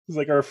was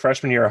like our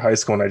freshman year of high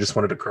school, and I just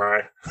wanted to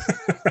cry.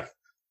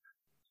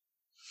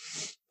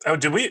 Oh,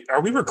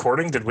 are we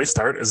recording? Did we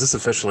start? Is this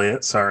officially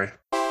it? Sorry.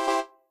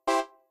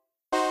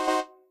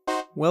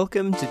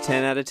 Welcome to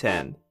 10 out of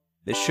 10,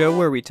 the show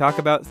where we talk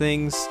about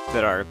things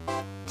that are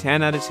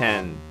 10 out of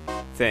 10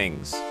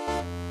 things.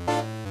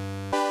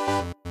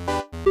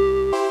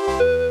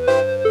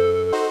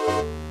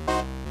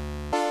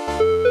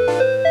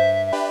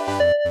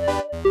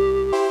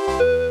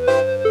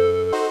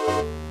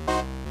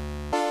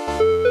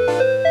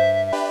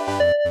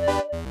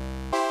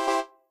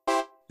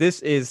 This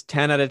is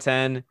 10 out of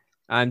 10.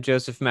 I'm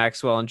Joseph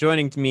Maxwell, and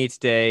joining me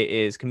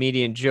today is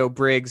comedian Joe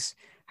Briggs.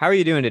 How are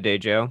you doing today,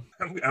 Joe?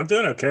 I'm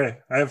doing okay.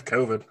 I have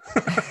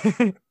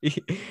COVID.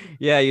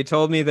 Yeah, you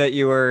told me that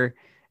you were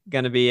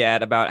going to be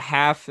at about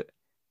half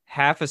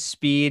a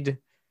speed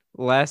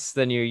less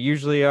than you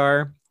usually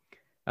are.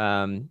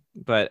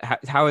 But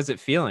how is it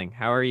feeling?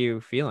 How are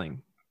you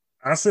feeling?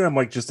 Honestly, I'm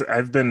like I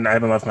haven't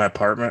left my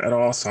apartment at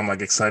all, so I'm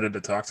like excited to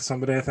talk to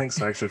somebody, I think.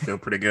 So I actually feel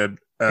pretty good.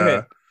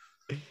 Good.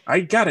 I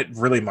got it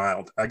really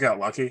mild. I got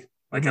lucky.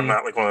 Like, I'm Mhm.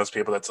 not like one of those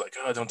people that's like,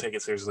 oh, don't take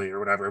it seriously or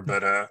whatever.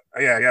 But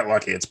yeah, I got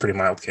lucky. It's a pretty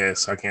mild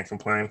case, so I can't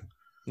complain.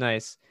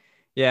 Nice.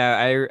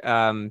 Yeah,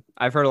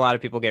 I've heard a lot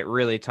of people get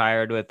really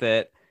tired with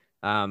it.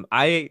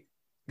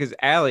 Because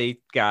Allie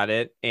got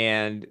it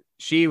and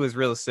she was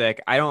real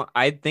sick.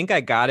 I think I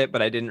got it,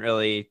 but I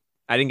didn't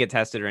get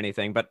tested or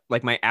anything. But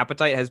like my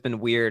appetite has been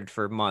weird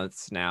for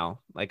months now.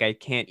 Like I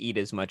can't eat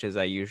as much as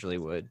I usually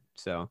would.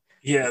 So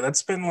Yeah,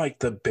 that's been like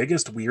the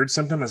biggest weird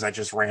symptom is I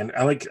just ran.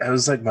 I was like, I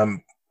was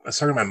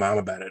talking to my mom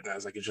about it, and I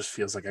was like, it just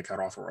feels like I got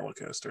off a roller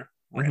coaster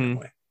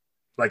randomly.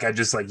 Like I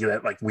just like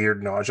that like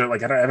weird nausea.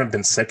 Like I haven't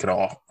been sick at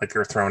all, like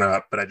or thrown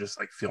up, but I just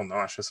like feel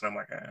nauseous, and I'm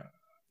like,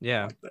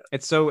 yeah, like that.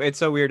 it's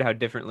so weird how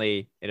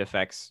differently it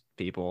affects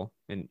people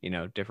in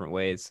different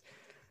ways.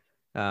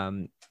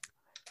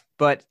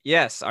 But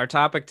yes, our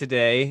topic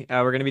today,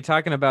 we're going to be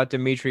talking about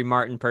Demetri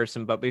Martin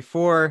person. But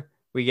before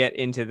we get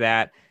into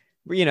that,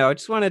 I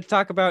just want to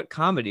talk about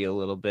comedy a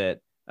little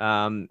bit.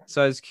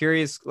 So I was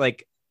curious,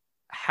 like,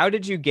 how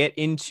did you get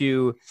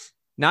into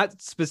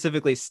not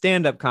specifically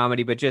stand-up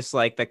comedy, but just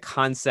like the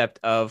concept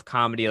of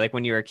comedy? Like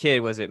when you were a kid,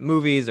 was it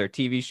movies or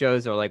TV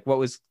shows, or like what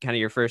was kind of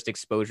your first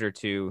exposure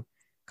to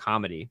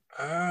comedy?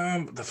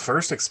 The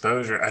first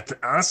exposure,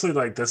 honestly,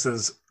 like this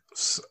is,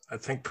 I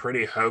think,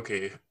 pretty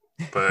hokey,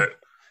 but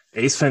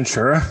Ace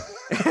Ventura.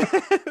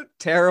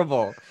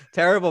 Terrible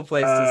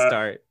place to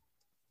start.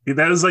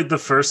 That was like the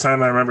first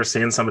time I remember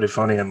seeing somebody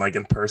funny and like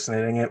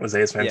impersonating it was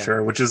Ace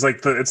Ventura, which is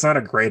like it's not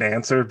a great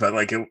answer, but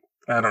like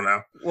I don't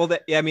know. Well,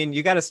 I mean,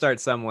 you got to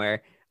start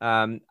somewhere.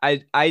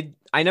 I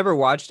never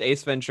watched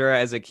Ace Ventura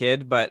as a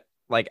kid, but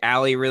like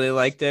Allie really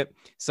liked it.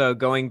 So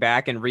going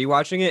back and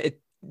rewatching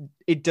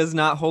it does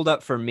not hold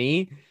up for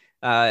me,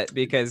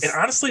 because And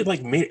honestly,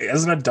 like me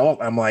as an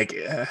adult, I'm like,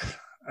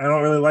 I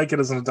don't really like it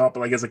as an adult, but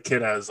like as a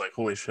kid, I was like,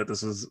 holy shit,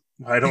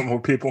 why don't more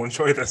people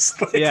enjoy this?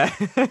 Like, yeah,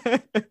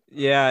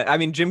 yeah. I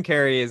mean, Jim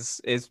Carrey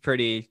is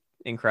pretty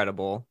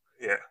incredible.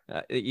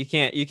 Yeah, you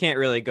can't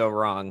really go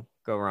wrong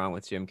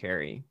with Jim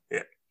Carrey.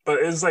 Yeah. But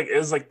it was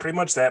like pretty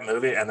much that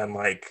movie, and then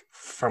like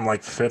from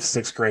like fifth,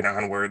 sixth grade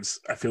onwards,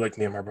 I feel like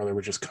me and my brother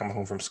would just come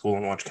home from school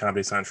and watch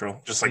Comedy Central,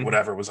 just like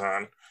whatever was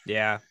on.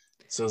 Yeah.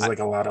 So it was like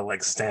a lot of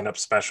like stand-up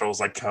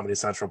specials, like Comedy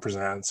Central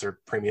Presents or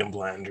Premium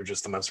Blend or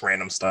just the most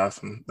random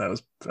stuff, and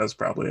that was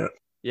probably it.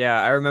 Yeah,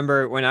 I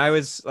remember when I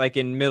was like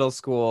in middle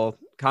school,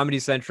 Comedy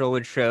Central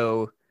would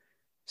show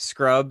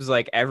Scrubs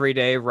like every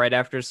day right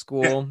after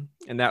school,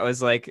 and that was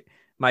like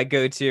my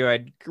go-to.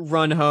 I'd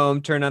run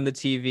home, turn on the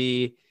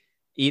TV,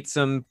 eat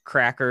some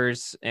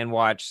crackers, and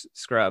watch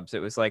Scrubs. It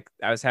was like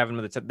I was having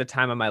the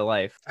time of my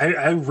life. I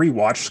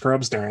rewatched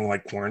Scrubs during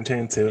like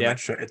quarantine too. Yeah. That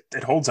show,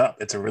 it holds up.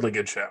 It's a really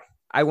good show.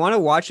 I want to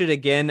watch it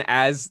again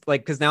as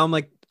like, because now I'm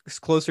like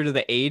closer to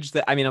the age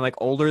that, I mean, I'm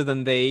like older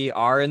than they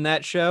are in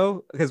that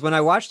show. Because when I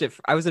watched it,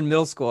 I was in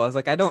middle school. I was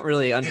like, I don't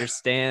really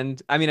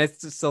understand. I mean, I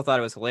still thought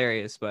it was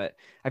hilarious, but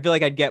I feel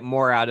like I'd get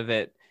more out of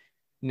it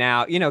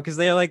now, because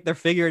they're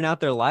figuring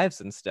out their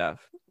lives and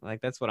stuff. Like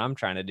that's what I'm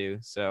trying to do.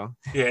 So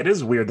yeah, it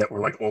is weird that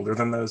we're like older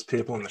than those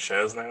people in the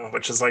shows now,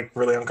 which is like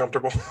really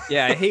uncomfortable.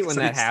 Yeah, I hate when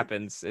that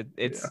happens.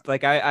 It's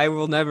like I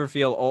will never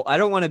feel old. I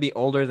don't want to be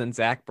older than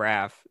Zach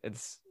Braff.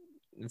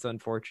 It's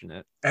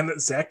unfortunate. And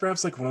Zach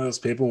Braff's like one of those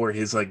people where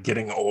he's like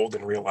getting old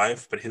in real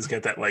life, but he's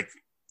got that like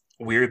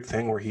weird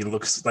thing where he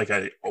looks like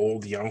an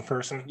old young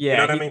person. Yeah, you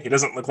know what I mean? He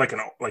doesn't look like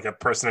a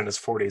person in his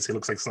 40s. He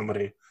looks like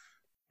somebody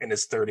in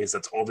his 30s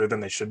that's older than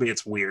they should be.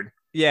 It's weird.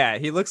 Yeah,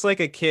 he looks like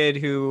a kid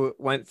who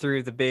went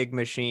through the big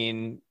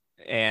machine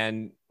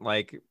and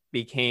like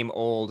became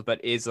old,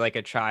 but is like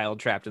a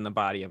child trapped in the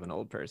body of an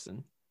old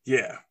person.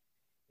 Yeah.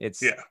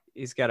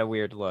 He's got a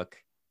weird look.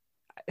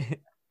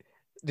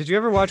 Did you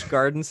ever watch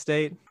Garden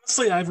State?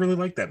 Honestly, I really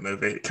liked that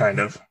movie, kind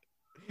of.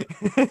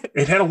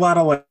 It had a lot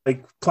of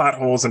like plot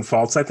holes and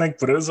faults, I think,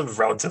 but it was a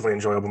relatively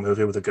enjoyable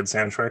movie with a good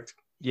soundtrack.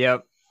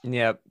 Yep.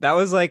 That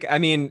was like, I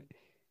mean,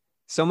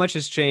 so much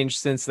has changed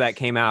since that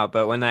came out,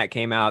 but when that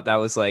came out, that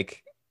was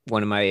like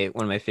one of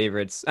my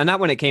favorites, and not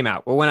when it came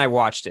out, but when I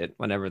watched it,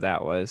 whenever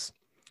that was.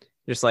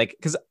 Just like,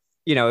 because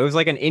it was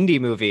like an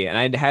indie movie, and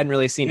I hadn't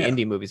really seen Yeah.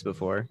 indie movies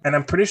before. And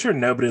I'm pretty sure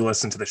nobody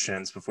listened to the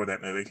Shins before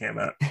that movie came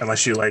out,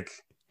 unless you like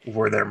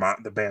were their mom,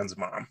 the band's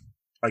mom.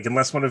 Like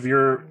unless one of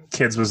your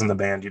kids was in the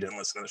band, you didn't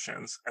listen to the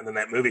Shins, and then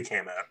that movie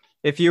came out.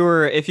 If you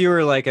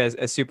were like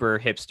a super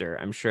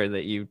hipster, I'm sure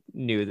that you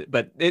knew that.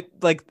 But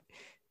it like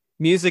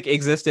music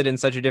existed in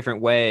such a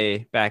different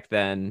way back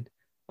then.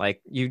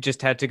 Like you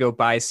just had to go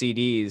buy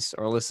CDs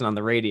or listen on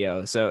the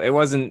radio, so it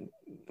wasn't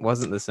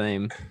the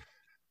same.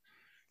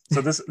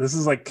 So this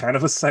is like kind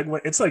of a segue.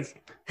 It's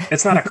like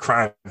it's not a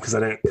crime because I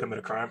didn't commit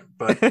a crime,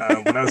 but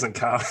when I was in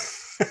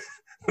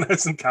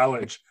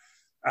college,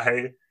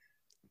 I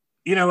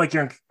like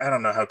I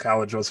don't know how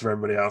college was for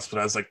everybody else, but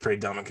I was like pretty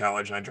dumb in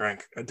college and I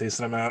drank a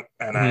decent amount.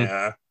 And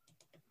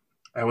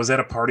I was at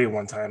a party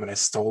one time and I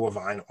stole a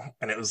vinyl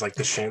and it was like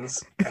the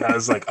Shins. And I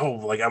was like, oh,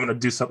 like I'm going to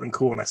do something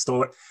cool. And I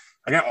stole it.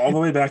 I got all the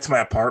way back to my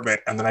apartment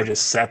and then I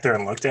just sat there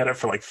and looked at it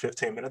for like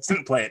 15 minutes.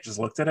 Didn't play it, just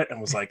looked at it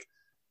and was like,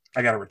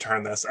 I got to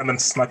return this. And then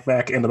snuck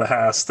back into the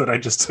house that I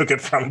just took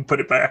it from and put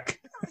it back.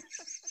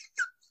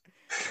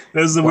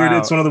 It's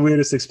one of the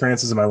weirdest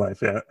experiences of my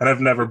life. Yeah. And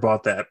I've never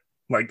bought that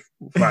like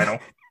vinyl.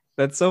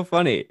 That's so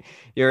funny.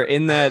 You're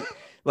in that,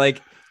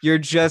 like, you're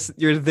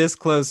this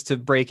close to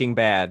Breaking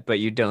Bad, but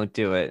you don't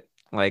do it.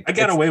 Like I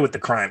got away with the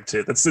crime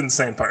too. That's the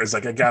insane part. Is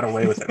like I got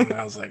away with it, and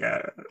I was like,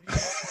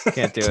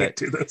 can't do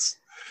this.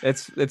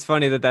 It's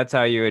funny that's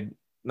how you would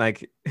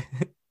like.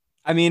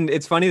 I mean,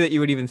 it's funny that you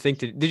would even think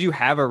to. Did you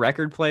have a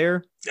record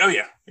player? Oh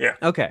yeah.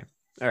 Okay,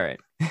 all right.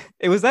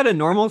 Was that a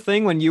normal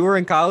thing when you were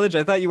in college?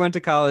 I thought you went to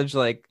college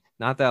like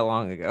not that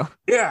long ago.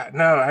 Yeah,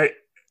 no, I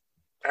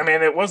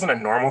mean, it wasn't a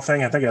normal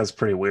thing. I think it was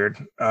pretty weird.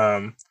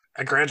 I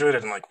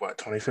graduated in like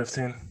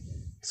 2015,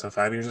 so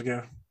 5 years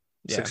ago,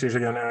 6 years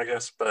ago now, I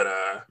guess. But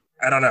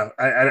I don't know.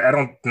 I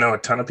don't know a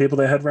ton of people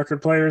that had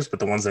record players, but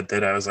the ones that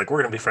did, I was like,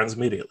 we're gonna be friends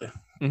immediately.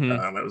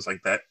 It was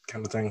like that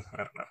kind of thing. I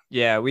don't know.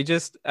 Yeah, we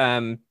just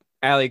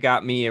Allie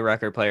got me a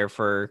record player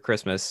for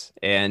Christmas,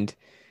 and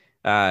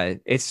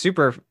it's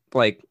super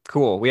like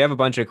cool. We have a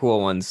bunch of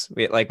cool ones.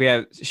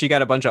 She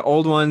got a bunch of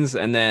old ones,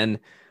 and then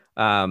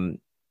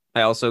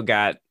I also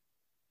got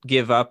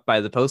Give Up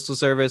by the Postal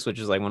Service, which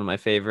is like one of my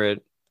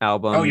favorite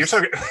albums. Oh, you're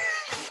talking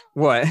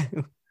what?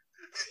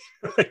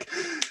 Like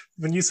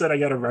when you said I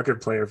got a record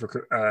player for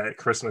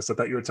Christmas, I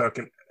thought you were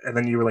talking, and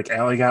then you were like,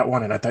 Allie got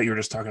one, and I thought you were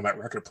just talking about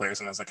record players,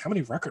 and I was like, how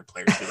many record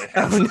players do they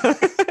have?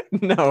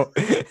 No.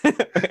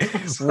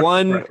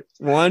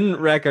 One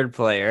record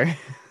player.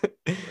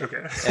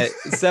 Okay.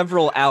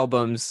 Several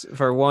albums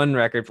for one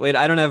record player.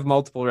 I don't have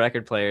multiple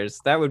record players.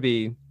 That would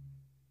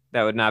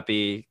not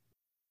be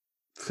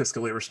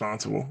fiscally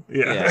responsible.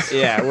 Yeah.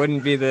 It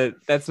wouldn't be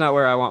that's not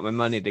where I want my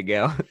money to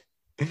go.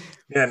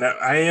 Yeah, no,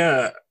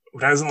 I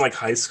when I was in like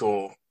high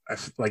school,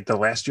 like the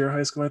last year of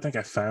high school, I think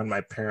I found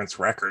my parents'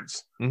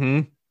 records.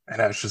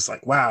 And I was just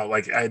like, wow,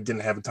 like I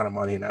didn't have a ton of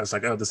money. And I was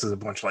like, oh, this is a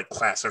bunch of like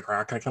classic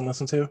rock I can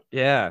listen to.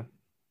 Yeah.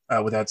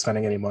 Without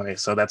spending any money.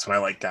 So that's when I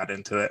like got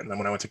into it. And then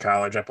when I went to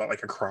college, I bought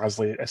like a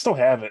Crosley. I still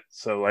have it.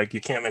 So like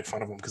you can't make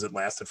fun of them because it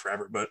lasted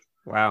forever. But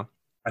wow.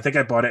 I think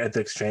I bought it at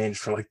the exchange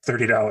for like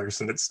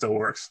 $30 and it still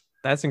works.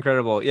 That's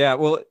incredible. Yeah.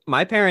 Well,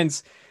 my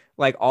parents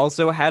like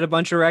also had a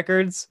bunch of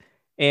records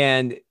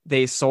and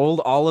they sold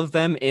all of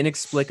them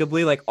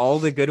inexplicably, like all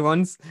the good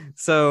ones.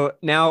 So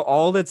now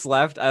all that's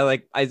left,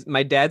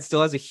 my dad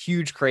still has a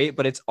huge crate,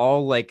 but it's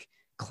all like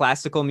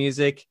classical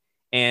music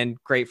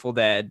and Grateful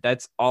Dead.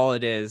 That's all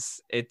it is.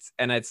 It's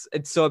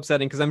so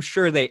upsetting because I'm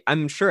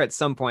sure at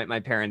some point my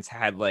parents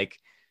had like,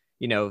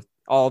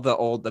 all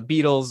the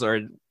Beatles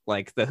or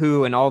like the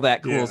Who and all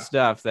that cool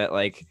stuff that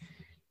like,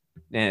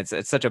 and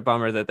it's such a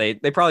bummer that they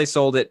probably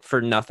sold it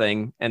for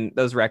nothing. And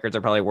those records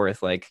are probably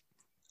worth like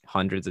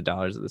hundreds of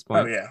dollars at this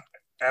point. Oh yeah.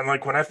 And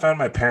like when I found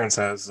my parents'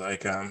 house,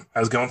 like I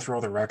was going through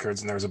all the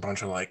records and there was a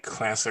bunch of like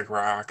classic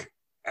rock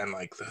and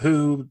like the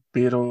Who,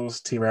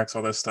 Beatles, T-Rex,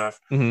 all this stuff.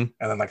 And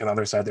then like on the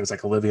other side, there was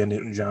like Olivia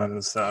Newton-John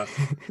and stuff.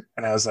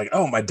 And I was like,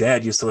 oh, my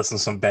dad used to listen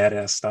to some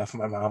badass stuff.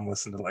 My mom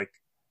listened to like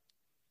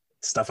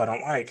stuff I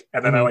don't like.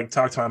 And then I like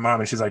talked to my mom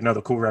and she's like, no,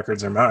 the cool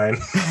records are mine.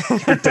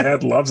 Your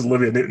dad loves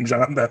Olivia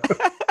Newton-John though.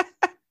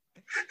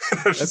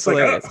 I was just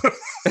like,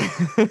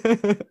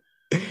 oh.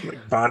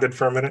 Like bonded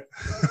for a minute.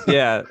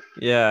 Yeah.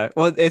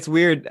 Well, it's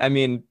weird. I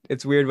mean,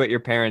 it's weird what your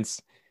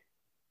parents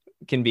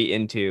can be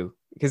into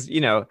because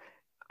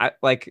I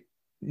like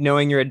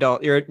knowing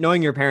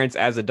knowing your parents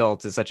as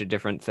adults is such a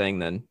different thing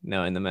than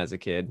knowing them as a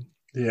kid.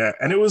 Yeah,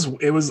 and it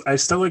was I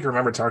still like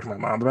remember talking to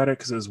my mom about it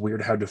because it was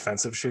weird how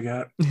defensive she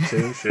got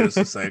too. She was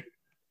just like,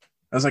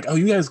 I was like, oh,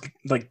 you guys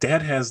like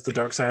Dad has the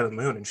Dark Side of the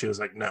Moon, and she was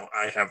like, no,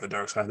 I have the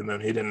Dark Side of the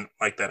Moon. He didn't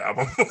like that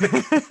album.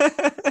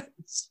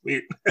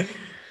 Sweet.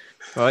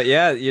 Well,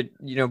 yeah,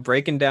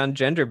 breaking down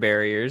gender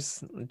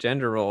barriers,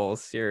 gender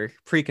roles, your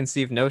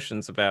preconceived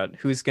notions about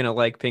who's gonna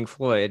like Pink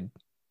Floyd.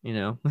 I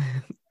don't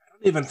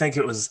even think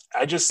it was.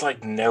 I just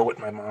like know what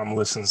my mom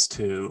listens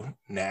to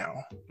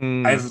now.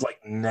 I've like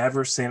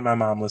never seen my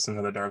mom listen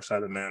to the Dark Side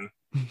of the Moon.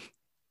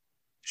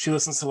 she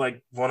listens to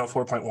like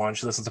 104.1.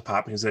 She listens to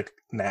pop music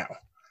now.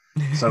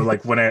 So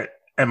like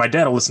and my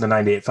dad will listen to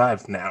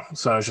 98.5 now.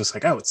 So I was just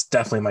like, oh, it's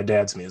definitely my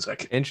dad's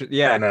music.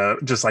 Yeah.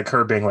 And just like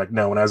her being like,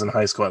 no, when I was in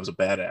high school, I was a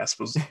badass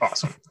was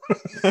awesome.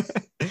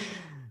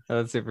 Oh,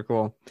 that's super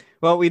cool.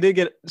 Well, we did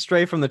get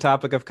stray from the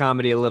topic of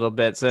comedy a little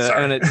bit. So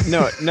Sorry.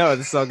 no,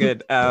 this is all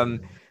good.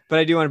 But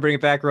I do want to bring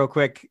it back real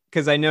quick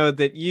because I know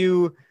that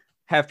you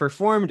have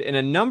performed in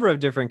a number of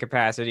different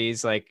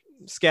capacities, like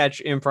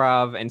sketch,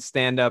 improv, and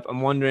stand-up.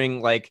 I'm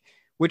wondering, like,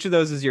 which of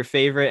those is your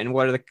favorite, and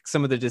what are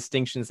some of the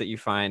distinctions that you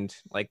find,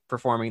 like,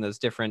 performing those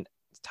different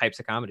types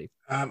of comedy?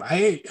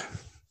 I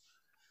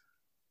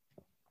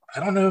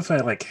don't know if I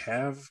like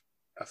have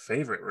a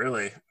favorite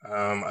really.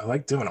 I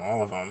like doing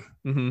all of them.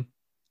 Mm-hmm.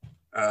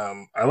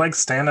 I like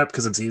stand up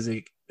because it's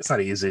easy. It's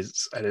not easy.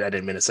 I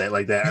didn't mean to say it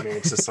like that. I mean,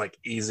 it's just like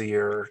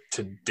easier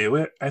to do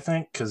it, I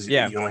think, because you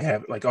only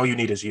have like all you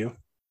need is you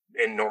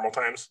in normal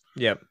times.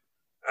 Yep.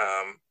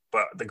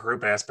 But the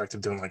group aspect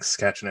of doing like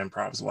sketch and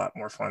improv is a lot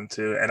more fun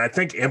too. And I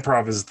think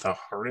improv is the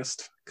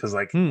hardest because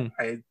like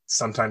I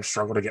sometimes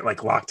struggle to get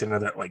like locked into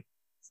that like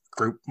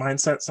group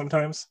mindset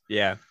sometimes.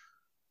 Yeah.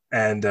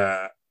 And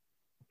there's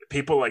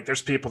people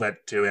that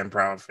do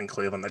improv in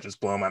Cleveland that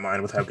just blow my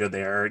mind with how good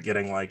they are at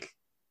getting like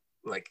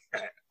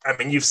I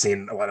mean, you've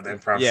seen a lot of the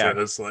improv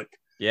shows. Like,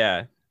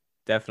 yeah,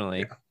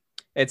 definitely. Yeah.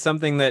 It's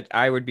something that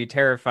I would be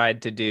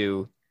terrified to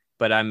do,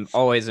 but I'm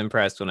always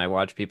impressed when I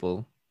watch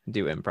people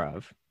do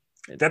improv.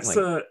 That's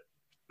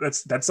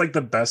like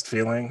the best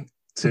feeling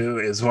too,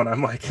 is when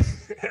I'm like,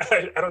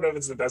 I don't know if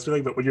it's the best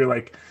feeling, but when you're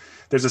like,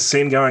 there's a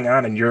scene going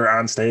on and you're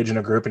on stage in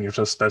a group and you're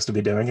just supposed to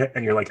be doing it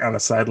and you're like on the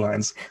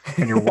sidelines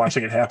and you're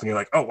watching it happen. You're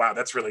like, oh wow,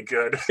 that's really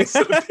good.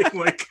 Instead of being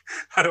like,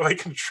 how do I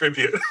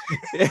contribute?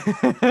 I've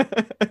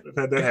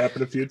had that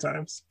happen a few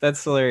times.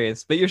 That's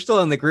hilarious. But you're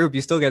still in the group.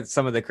 You still get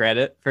some of the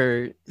credit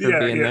for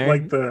being there.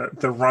 Like the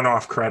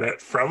runoff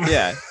credit from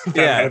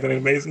having an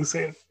amazing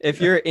scene. If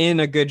you're in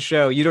a good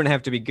show, you don't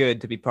have to be good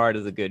to be part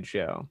of the good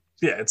show.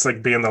 Yeah, it's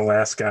like being the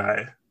last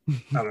guy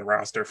on the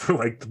roster for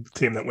like the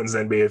team that wins the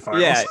NBA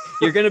finals. Yeah,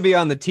 you're going to be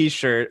on the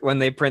t-shirt when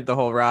they print the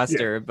whole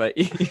roster, but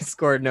you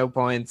scored no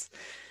points.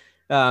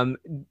 I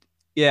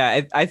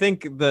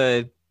think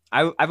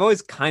I've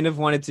always kind of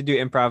wanted to do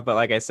improv, but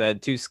like I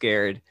said, too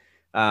scared.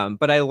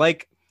 But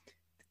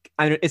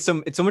it's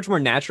so much more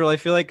natural, I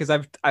feel like,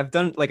 because I've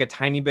done like a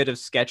tiny bit of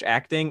sketch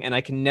acting, and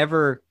I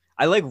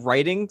like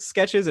writing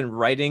sketches and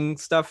writing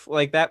stuff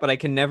like that, but I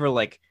can never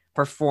like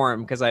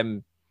perform because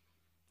I'm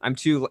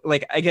too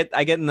like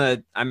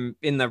I'm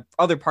in the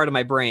other part of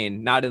my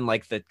brain, not in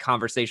like the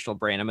conversational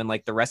brain. I'm in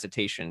like the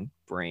recitation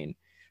brain.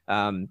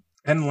 And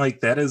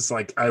like that is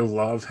like I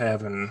love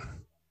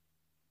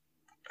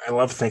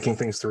thinking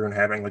things through and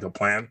having like a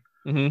plan.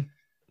 Mm-hmm.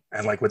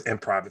 And like with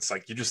improv, it's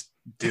like you just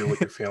do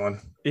what you're feeling.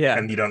 Yeah.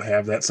 And you don't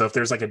have that. So if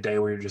there's like a day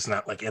where you're just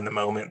not like in the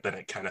moment, then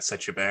it kind of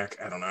sets you back.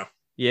 I don't know.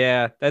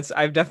 Yeah, I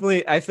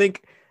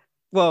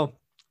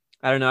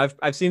don't know.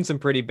 I've seen some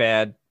pretty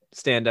bad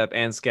stand-up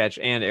and sketch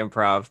and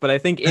improv, but I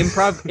think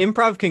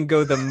improv can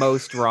go the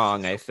most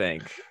wrong. I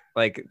think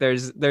like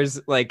there's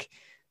like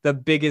the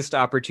biggest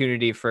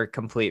opportunity for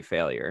complete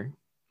failure.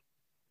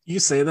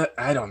 You say that?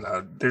 I don't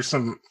know. There's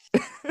some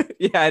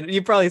yeah,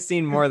 you've probably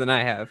seen more than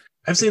I have.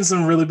 I've seen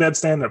some really bad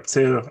stand-up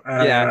too.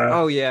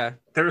 Yeah.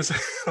 There was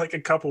like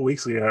a couple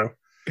weeks ago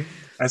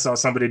I saw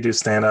somebody do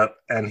stand-up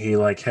and he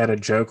like had a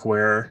joke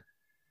where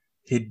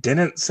he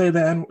didn't say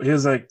the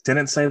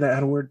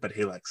N-word, but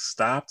he like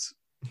stopped.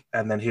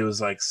 And then he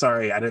was like,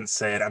 sorry, I didn't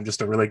say it. I'm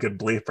just a really good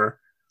bleeper.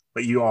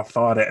 But you all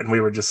thought it. And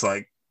we were just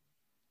like,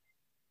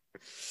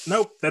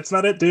 nope, that's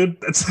not it, dude.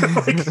 That's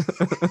like...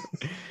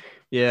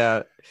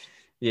 Yeah.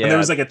 And there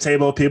was like a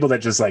table of people that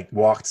just like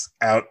walked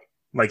out.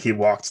 Like he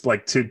walked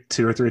like two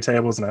or three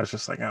tables. And I was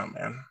just like, oh,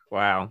 man.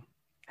 Wow.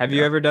 Have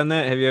you ever done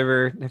that?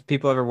 Have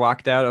people ever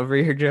walked out over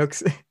your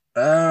jokes?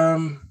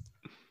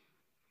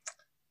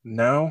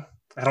 No.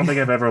 I don't think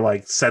I've ever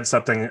like said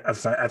something.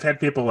 I've had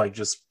people like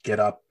just get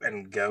up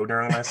and go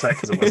during my set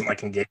because it wasn't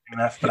like engaging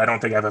enough. But I don't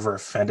think I've ever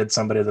offended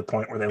somebody to the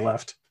point where they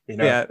left. You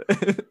know? Yeah,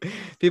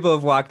 people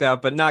have walked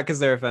out, but not because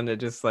they're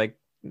offended. Just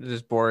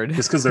bored.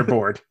 Just because they're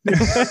bored.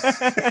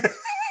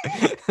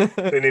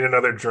 They need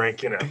another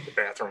drink. The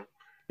bathroom.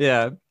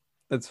 Yeah,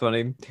 that's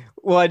funny.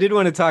 Well, I did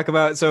want to talk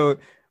about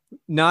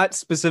not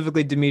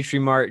specifically Demetri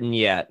Martin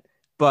yet,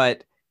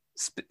 but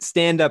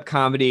stand-up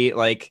comedy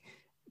like.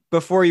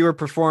 Before you were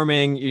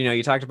performing,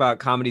 you talked about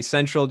Comedy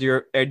Central. Do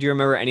you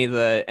remember any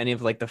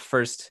of like the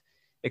first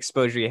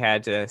exposure you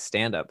had to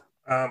stand up?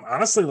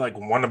 Honestly, like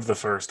one of the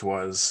first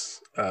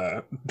was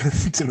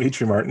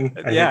Demetri Martin.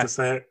 I hate to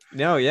say it.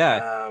 No,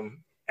 yeah.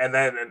 And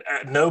then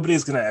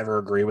nobody's gonna ever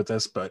agree with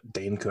this, but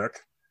Dane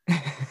Cook.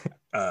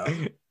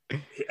 I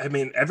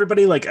mean,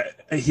 everybody like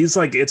he's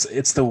like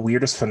it's the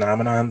weirdest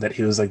phenomenon that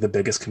he was like the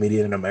biggest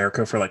comedian in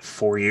America for like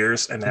 4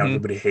 years, and now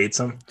everybody hates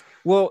him.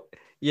 Well.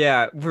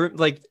 Yeah,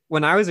 like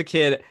when I was a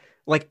kid,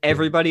 like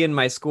everybody in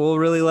my school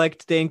really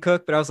liked Dane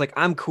Cook, but I was like,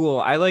 I'm cool.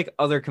 I like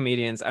other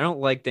comedians. I don't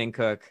like Dane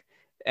Cook.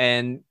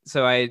 And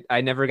so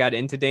I never got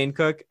into Dane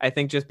Cook. I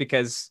think just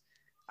because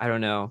I don't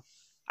know.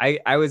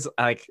 I was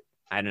like,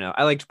 I don't know.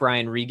 I liked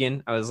Brian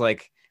Regan. I was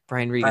like,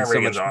 Brian Regan's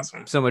Regan's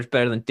awesome. so much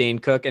better than Dane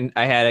Cook. And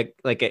I had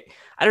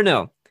I don't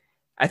know.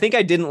 I think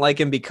I didn't like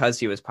him because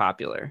he was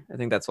popular. I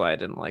think that's why I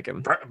didn't like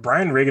him.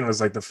 Brian Regan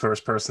was like the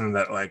first person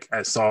that like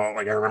I saw,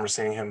 like I remember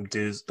seeing him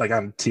do like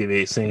on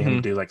TV, seeing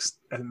him do like,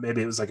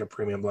 maybe it was like a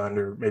premium blend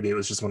or maybe it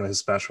was just one of his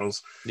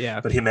specials.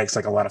 Yeah. But he makes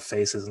like a lot of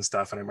faces and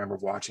stuff. And I remember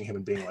watching him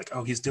and being like,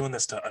 oh, he's doing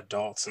this to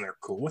adults and they're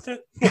cool with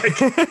it. Like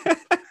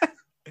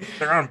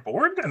they're on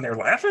board and they're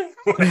laughing.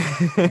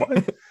 Like,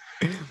 what?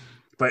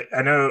 But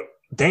I know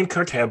Dane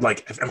Cook had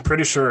like, I'm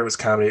pretty sure it was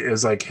comedy. It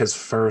was like his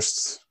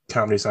first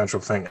Comedy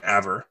Central thing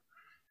ever.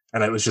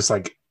 And it was just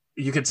like,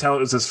 you could tell it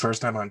was his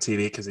first time on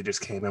TV because he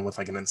just came in with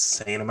like an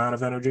insane amount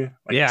of energy,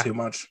 like too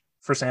much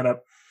for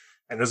stand-up.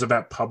 And it was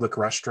about public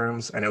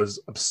restrooms and it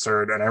was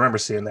absurd. And I remember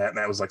seeing that and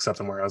that was like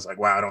something where I was like,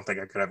 wow, I don't think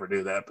I could ever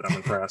do that, but I'm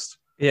impressed.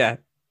 Yeah.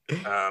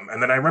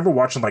 And then I remember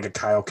watching like a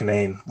Kyle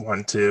Kinane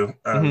one too.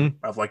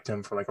 I've liked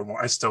him for like a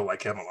while. I still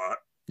like him a lot.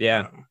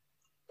 Yeah.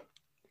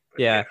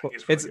 Yeah.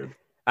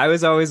 I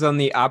was always on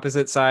the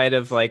opposite side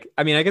of like,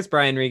 I mean, I guess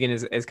Brian Regan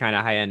is kind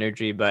of high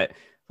energy, but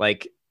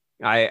like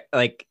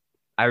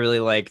I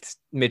really liked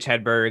Mitch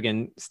Hedberg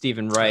and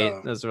Stephen Wright.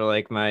 Those were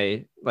like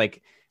my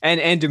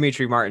and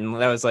Demetri Martin.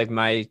 That was like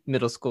my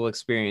middle school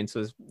experience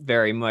was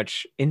very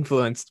much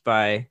influenced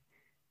by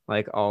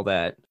like all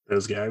that.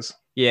 Those guys.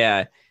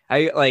 Yeah.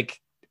 I like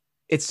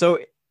it's so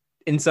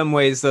in some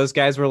ways those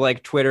guys were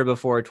like Twitter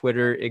before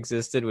Twitter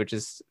existed, which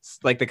is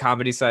like the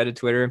comedy side of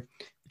Twitter.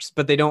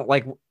 But they don't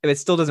like it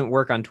still doesn't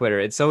work on Twitter.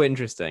 It's so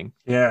interesting.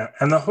 Yeah.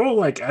 And the whole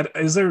like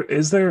is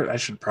there I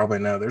should probably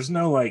know. There's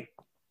no like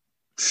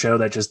show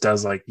that just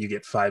does like you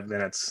get 5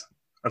 minutes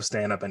of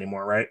stand-up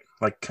anymore, right?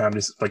 Like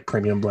comedy, like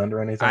Premium Blend or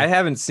anything. I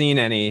haven't seen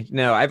any.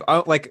 No, I've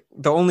like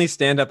the only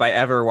stand-up I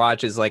ever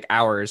watch is like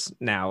hours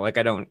now. Like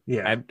I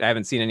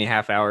haven't seen any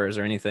half hours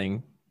or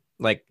anything.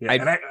 Like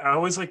and I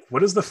always like,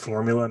 what is the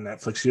formula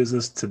Netflix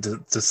uses to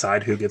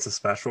decide who gets a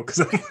special? Because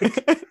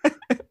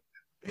like,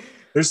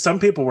 there's some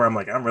people where I'm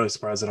like, I'm really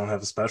surprised they don't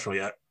have a special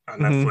yet on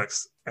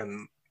Netflix,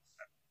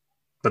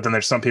 but then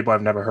there's some people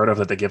I've never heard of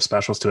that they give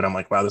specials to, and I'm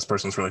like, wow, this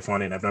person's really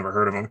funny, and I've never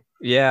heard of them.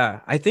 Yeah,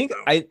 I think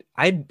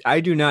I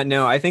do not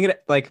know. I think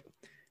it like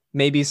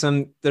maybe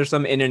there's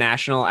some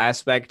international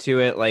aspect to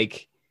it,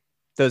 like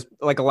those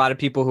like a lot of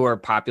people who are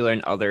popular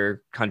in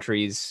other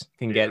countries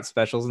can get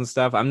specials and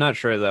stuff. I'm not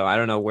sure though. I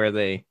don't know where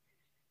they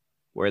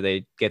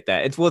get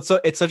that.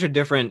 It's such a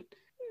different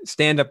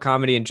stand-up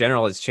comedy in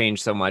general has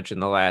changed so much in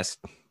the last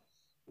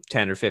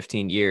 10 or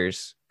 15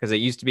 years because it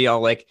used to be all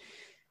like,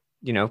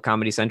 you know,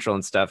 Comedy Central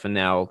and stuff, and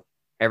now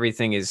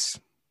everything is,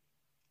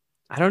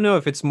 I don't know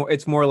if it's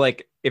more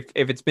like if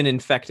it's been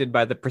infected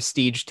by the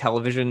prestige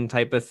television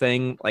type of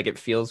thing, like it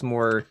feels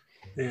more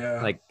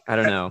like, I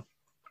don't know.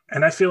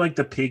 And I feel like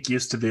the peak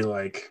used to be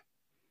like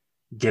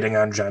getting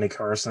on Johnny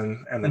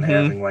Carson and then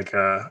having like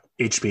a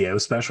HBO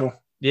special.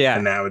 Yeah.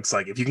 And now it's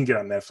like, if you can get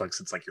on Netflix,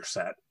 it's like you're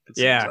set. It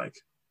seems like.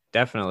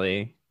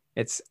 Definitely.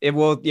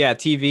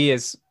 TV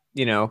is,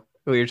 you know,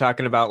 who you're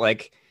talking about,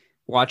 like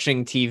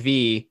watching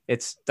TV,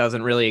 it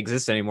doesn't really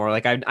exist anymore.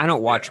 Like I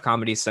don't watch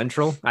Comedy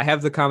Central. I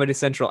have the Comedy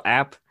Central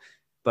app,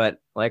 but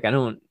like I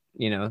don't,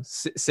 you know,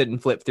 sit and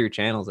flip through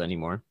channels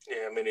anymore.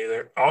 Yeah, me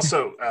neither.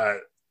 Also,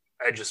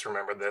 I just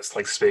remember this,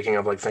 like speaking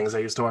of like things I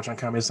used to watch on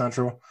Comedy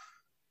Central.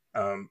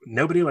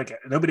 Nobody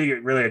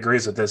really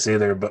agrees with this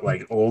either, but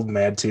like old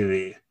Mad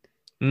TV.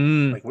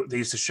 Like they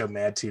used to show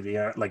Mad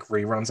TV like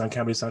reruns on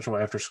Comedy Central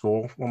after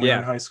school when we were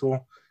in high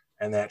school.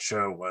 And that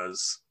show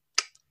was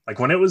like,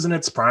 when it was in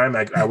its prime,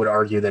 I would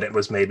argue that it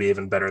was maybe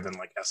even better than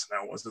like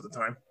SNL was at the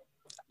time.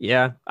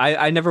 Yeah,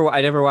 I never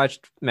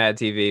watched Mad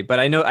TV,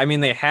 but I know, I mean,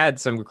 they had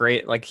some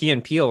great, like Key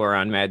and Peele were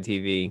on Mad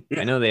TV.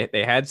 Yeah. I know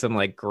they had some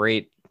like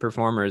great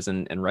performers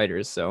and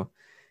writers, so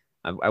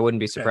I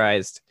wouldn't be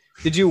surprised.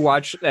 Yeah. Did you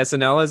watch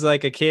SNL as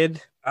like a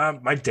kid?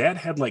 My dad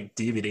had like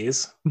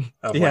DVDs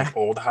of like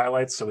old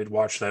highlights, so we'd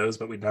watch those,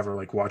 but we'd never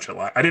like watch it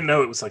live. I didn't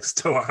know it was like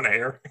still on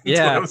air.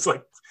 I was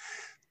like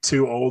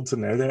too old to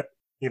know that.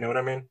 You know what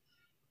I mean?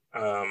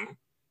 And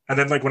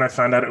then like when I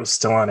found out it was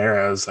still on air,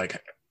 I was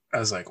like,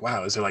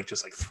 wow, is there like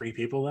just like 3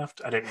 people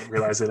left? I didn't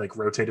realize they like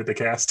rotated the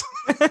cast.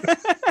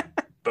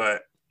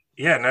 But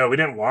yeah, no, we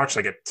didn't watch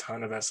like a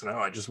ton of SNL.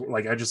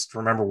 I just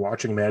remember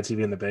watching Mad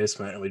TV in the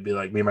basement, and we'd be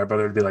like, me and my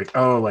brother would be like,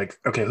 oh, like,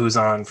 okay, who's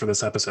on for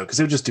this episode? Because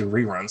they would just do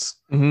reruns.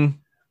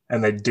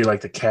 And they'd do like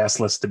the cast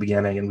list at the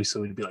beginning, and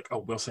we'd be like, oh,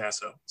 Will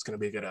Sasso, it's gonna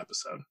be a good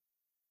episode.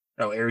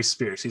 Oh, Ari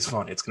Spears, he's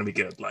funny, it's gonna be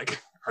good. Like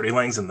Artie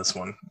Lang's in this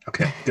one.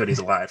 Okay, good, he's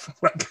alive.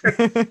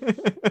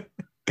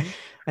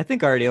 I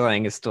think Artie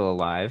Lang is still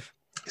alive.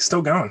 He's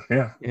still going.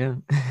 Yeah.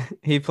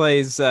 He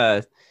plays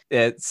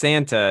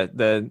Santa,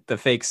 the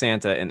fake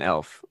Santa in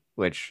Elf,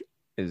 which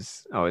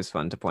is always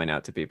fun to point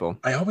out to people.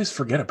 I always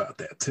forget about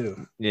that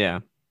too. Yeah.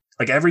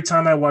 Like every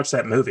time I watch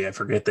that movie, I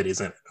forget that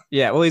he's in it.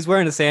 Yeah. Well, he's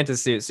wearing a Santa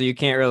suit, so you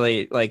can't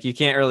really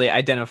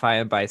identify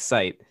him by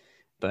sight.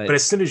 But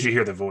as soon as you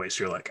hear the voice,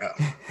 you're like,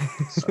 oh,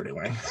 it's Artie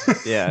Lang.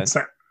 Yeah.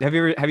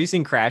 Have you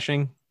seen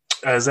Crashing?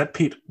 Is that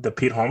the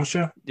Pete Holmes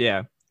show?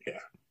 Yeah. Yeah.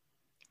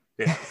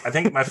 Yeah, I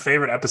think my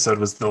favorite episode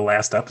was the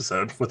last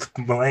episode with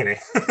Mulaney.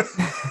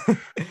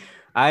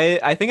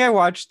 I think I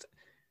watched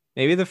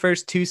maybe the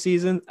first 2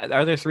 seasons.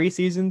 Are there 3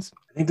 seasons?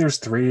 I think there's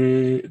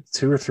 2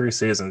 or 3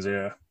 seasons.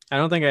 Yeah, I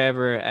don't think I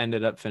ever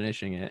ended up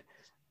finishing it.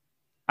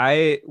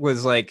 I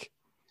was like,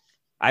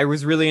 I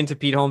was really into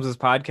Pete Holmes's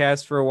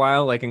podcast for a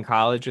while, like in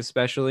college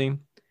especially.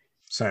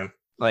 same.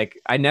 Like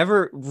I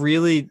never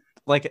really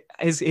like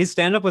his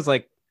stand up was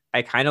like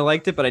I kind of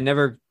liked it, but I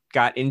never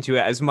got into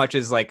it as much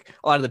as like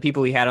a lot of the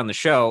people he had on the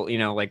show, you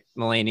know, like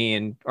Mulaney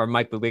and or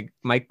Mike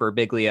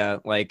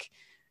Birbiglia, like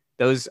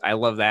those. I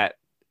love that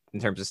in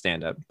terms of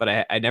stand up,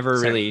 but I never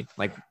Same. really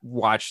like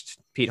watched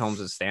Pete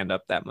Holmes's stand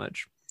up that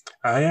much.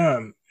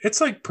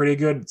 It's like pretty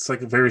good. It's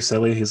like very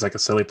silly. He's like a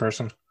silly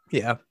person.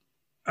 Yeah.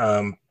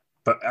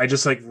 But I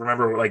just like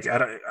remember like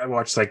I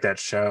watched like that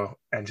show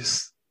and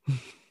just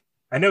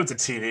I know it's a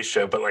TV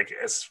show, but like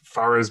as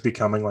far as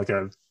becoming like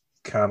a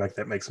comic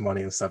that makes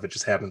money and stuff, it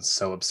just happens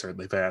so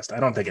absurdly fast. I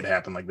don't think it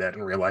happened like that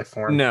in real life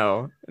form.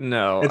 No.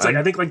 It's like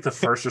I think like the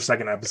first or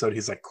second episode,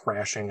 he's like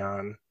crashing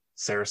on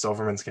Sarah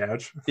Silverman's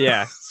couch.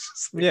 Yeah.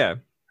 Like, Yeah.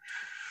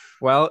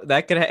 Well,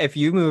 that could if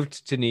you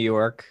moved to New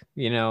York,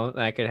 you know,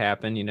 that could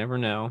happen. You never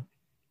know.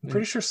 I'm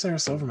pretty sure Sarah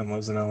Silverman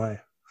lives in LA.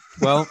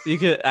 Well, you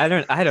could. I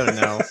don't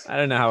know. I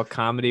don't know how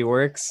comedy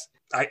works.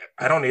 I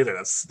don't either.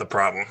 That's the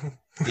problem.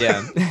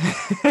 Yeah.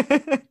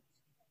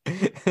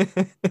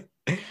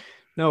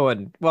 No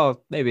one.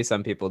 Well, maybe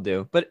some people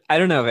do, but I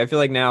don't know. I feel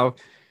like now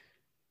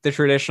the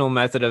traditional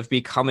method of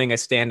becoming a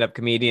stand-up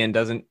comedian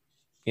doesn't.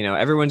 You know,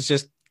 everyone's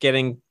just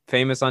getting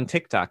famous on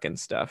TikTok and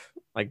stuff.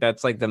 Like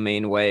that's like the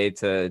main way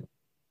to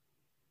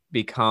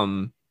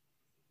become,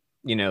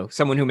 you know,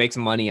 someone who makes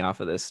money off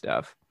of this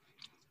stuff.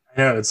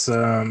 Yeah,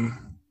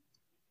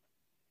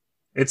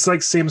 it's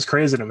like seems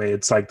crazy to me.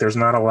 It's like there's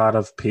not a lot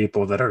of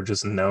people that are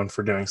just known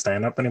for doing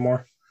stand-up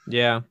anymore.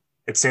 Yeah.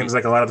 It seems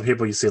like a lot of the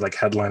people you see like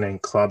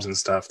headlining clubs and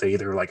stuff, they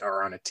either like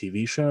are on a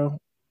TV show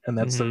and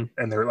that's and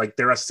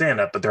they're a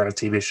stand-up, but they're on a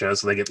TV show,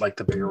 so they get like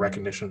the bigger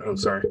recognition. Oh,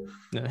 sorry.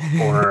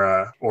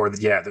 or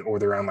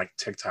they're on like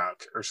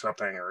TikTok or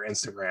something or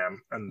Instagram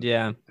and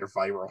they're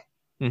viral.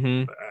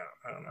 Mm-hmm. But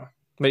I don't know.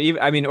 But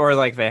even, I mean, or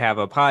like they have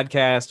a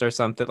podcast or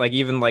something. Like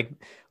even like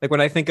when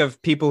I think of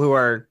people who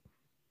are,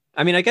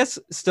 I mean, I guess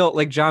still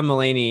like John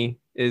Mulaney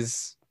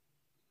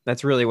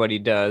that's really what he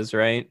does,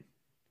 right?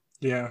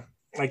 Yeah.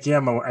 Like, yeah,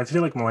 I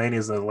feel like Mulaney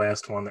is the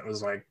last one that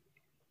was like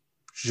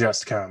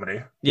just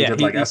comedy. He Yeah, did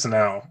like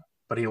SNL,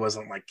 but he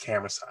wasn't like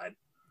camera side.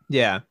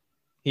 Yeah.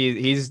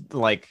 He's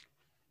like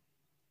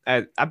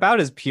about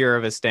as pure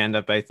of a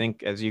stand-up, I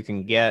think, as you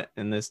can get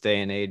in this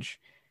day and age.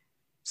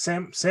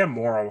 Sam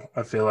Morrill,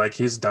 I feel like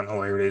he's done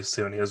hilarities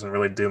too, and he doesn't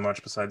really do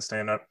much besides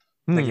stand up.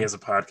 I think he has a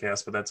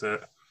podcast, but that's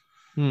it.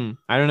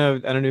 I don't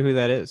know who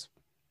that is.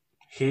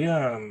 He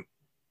I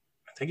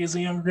think he's a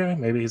younger guy.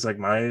 Maybe he's like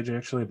my age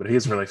actually, but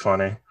he's really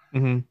funny.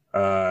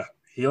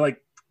 He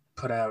like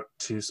put out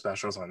 2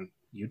 specials on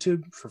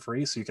YouTube for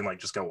free, so you can like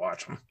just go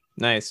watch them.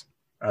 Nice.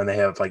 And they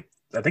have like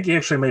I think he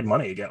actually made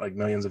money. He got like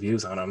millions of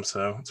views on them,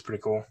 so it's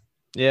pretty cool.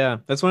 Yeah,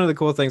 that's one of the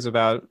cool things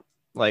about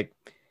like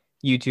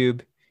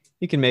YouTube.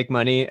 You can make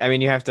money. I mean,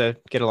 you have to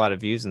get a lot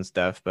of views and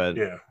stuff, but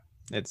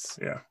it's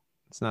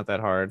not that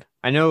hard.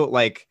 I know,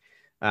 like,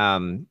 I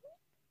mean,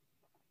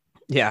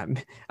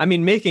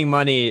 making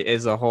money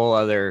is a whole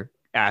other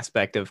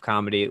aspect of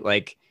comedy.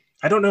 Like,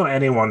 I don't know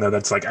anyone though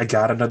that's like, I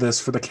got into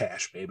this for the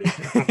cash, baby.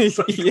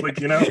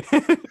 Like, you know?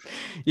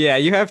 Yeah,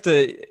 you have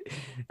to.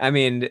 I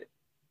mean,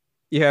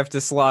 you have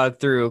to slog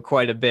through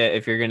quite a bit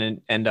if you're gonna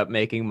end up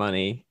making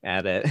money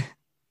at it.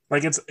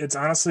 Like, it's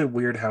honestly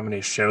weird how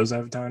many shows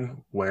I've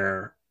done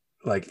where,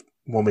 like,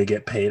 when we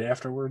get paid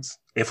afterwards,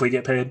 if we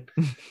get paid,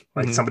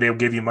 like somebody will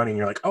give you money and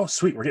you're like, oh,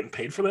 sweet, we're getting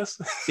paid for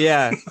this.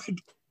 Yeah. Like,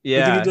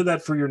 if you did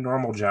that for your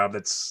normal job,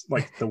 that's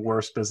like the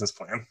worst business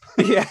plan.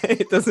 Yeah,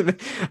 it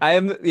doesn't.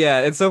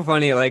 It's so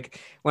funny. Like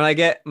when I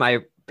get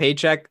my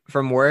paycheck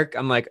from work,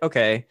 I'm like,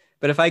 okay,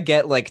 but if I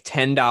get like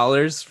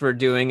 $10 for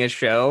doing a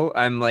show,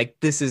 I'm like,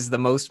 this is the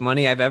most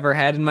money I've ever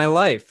had in my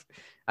life.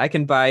 I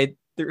can buy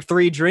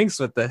 3 drinks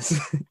with this.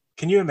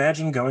 Can you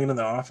imagine going into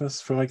the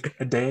office for like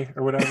a day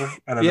or whatever?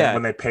 And then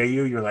when they pay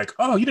you, you're like,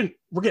 oh,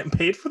 we're getting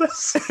paid for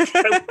this?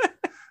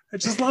 I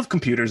just love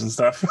computers and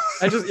stuff.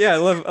 I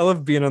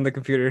love being on the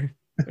computer.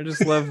 I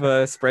just love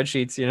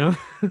spreadsheets, you know?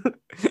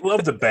 I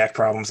love the back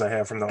problems I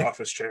have from the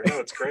office chair. Oh,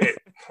 it's great.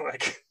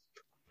 Like,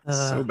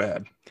 so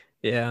bad.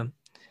 Yeah.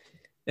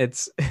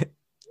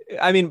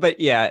 I mean, but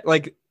yeah,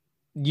 like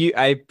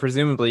I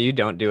presumably you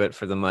don't do it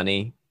for the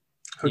money.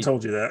 Who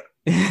told you that?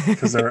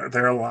 Because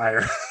they're a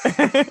liar.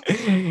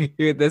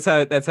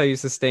 That's how you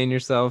sustain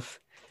yourself.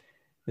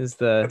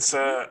 That's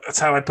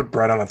how I put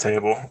bread on the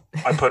table.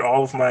 I put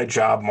all of my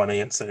job money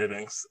in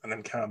savings, and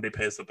then comedy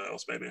pays the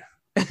bills, baby.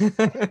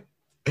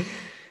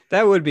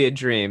 That would be a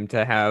dream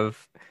to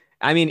have.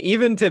 I mean,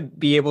 even to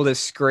be able to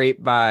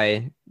scrape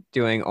by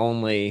doing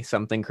only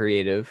something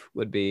creative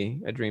would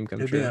be a dream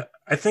come true.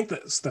 I think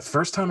that's the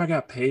first time I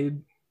got paid,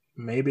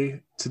 maybe,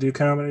 to do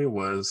comedy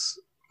was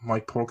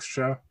Mike Polk's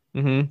show.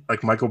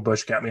 Like Michael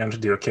Bush got me on to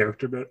do a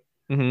character bit.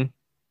 Mm-hmm.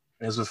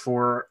 It was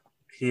before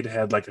he'd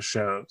had like a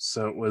show,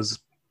 so it was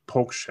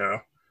Polk Show.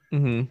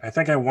 Mm-hmm. I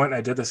think I went and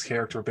I did this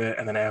character bit,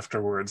 and then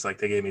afterwards, like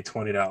they gave me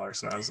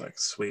 $20, and I was like,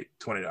 sweet,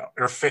 $20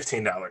 or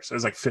 $15. It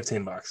was like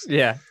 $15.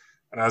 Yeah.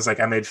 And I was like,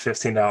 I made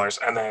 $15,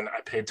 and then I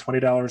paid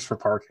 $20 for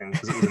parking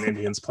because it was an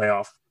Indians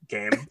playoff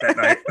game that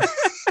night.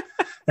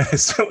 And I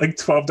spent like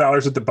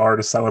 $12 at the bar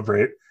to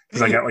celebrate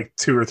because I got like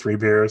 2 or 3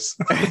 beers.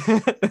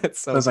 That's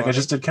so I was funny. like, I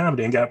just did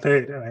comedy and got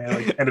paid, and I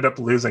like ended up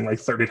losing like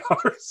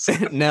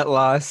 $30. Net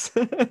loss.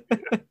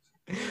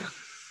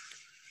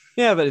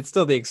 Yeah, but it's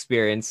still the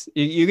experience.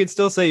 You could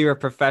still say you're a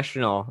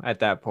professional at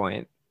that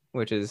point,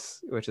 which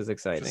is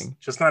exciting.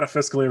 Just not a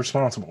fiscally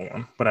responsible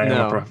one, but I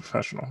am a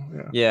professional.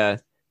 Yeah.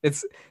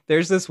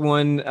 There's this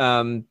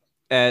one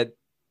at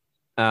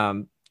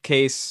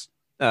Case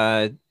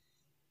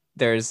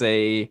there's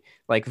a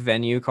like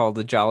venue called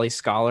the Jolly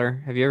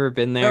Scholar. Have you ever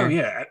been there? Oh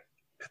yeah.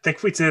 I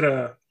think we did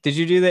a. Did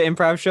you do the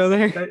improv show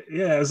there?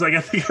 Yeah, I was like,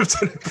 I think I've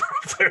done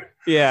improv there.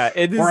 Yeah,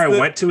 I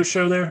went to a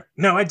show there.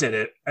 No, I did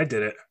it.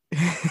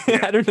 Yeah.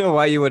 I don't know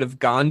why you would have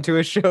gone to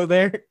a show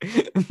there.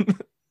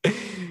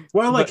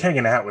 Well, I like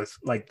hanging out with,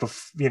 like,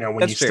 when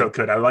you still true.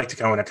 could. I like to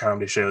go into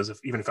comedy shows,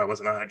 even if I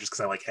wasn't on it, just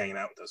because I like hanging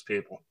out with those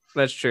people.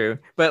 That's true.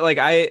 But like,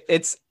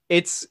 it's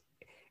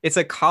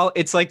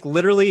like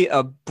literally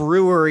a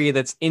brewery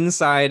that's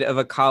inside of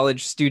a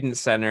college student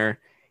center,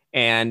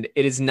 and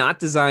it is not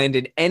designed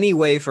in any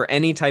way for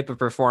any type of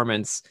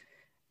performance.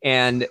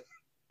 And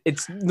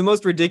it's the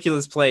most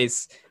ridiculous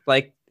place.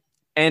 Like,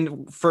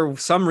 and for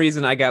some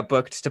reason I got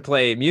booked to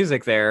play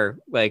music there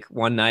like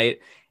one night,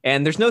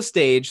 and there's no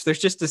stage. There's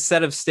just a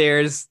set of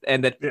stairs,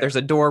 and there's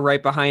a door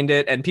right behind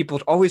it, and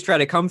people always try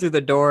to come through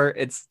the door.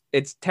 It's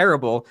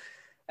terrible.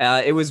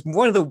 It was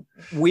one of the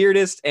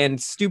weirdest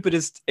and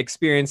stupidest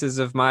experiences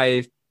of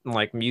my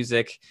like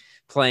music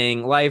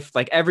playing life.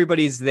 Like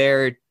everybody's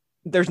there.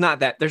 There's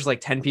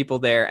like 10 people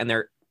there and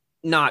they're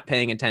not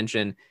paying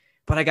attention,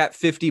 but I got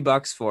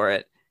 $50 for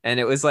it. And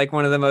it was like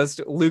one of the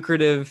most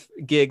lucrative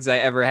gigs I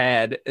ever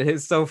had.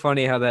 It's so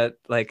funny how that,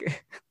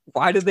 like,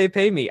 why did they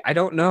pay me? I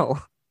don't know.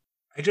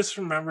 I just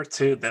remember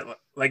too that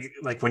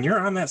like when you're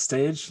on that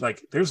stage,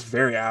 like there's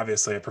very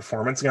obviously a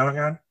performance going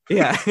on.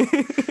 Yeah.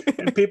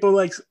 And people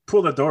like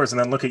pull the doors and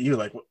then look at you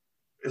like,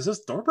 is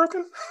this door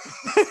broken?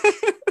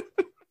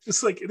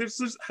 It's like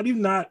there's how do you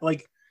not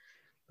like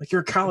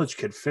you're a college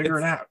kid, figure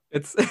it out.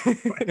 It's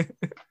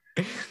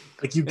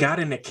like you got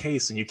in a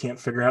case and you can't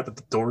figure out that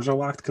the doors are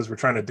locked because we're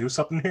trying to do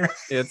something here.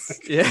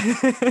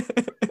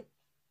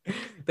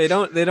 They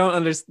don't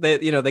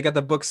understand. They got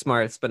the book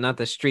smarts, but not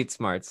the street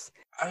smarts.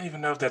 I don't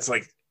even know if that's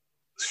like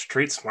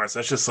street smarts.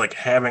 That's just like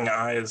having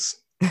eyes.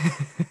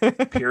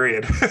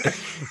 Period.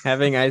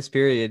 Having eyes.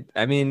 Period.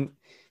 I mean,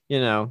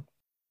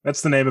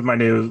 that's the name of my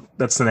new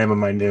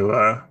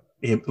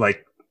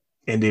like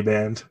indie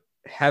band.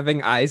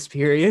 Having eyes.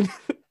 Period.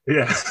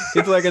 Yeah.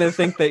 People are gonna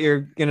think that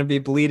you're gonna be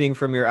bleeding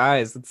from your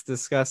eyes. That's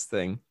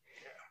disgusting.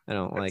 I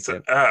don't like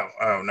it. No,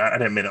 I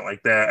didn't mean it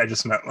like that. I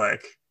just meant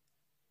like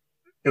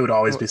it would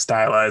always be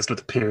stylized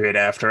with a period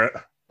after it.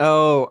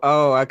 Oh,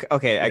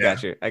 okay. I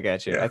got you.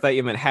 Yeah. I thought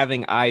you meant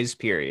having eyes,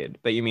 period,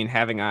 but you mean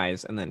having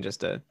eyes and then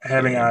just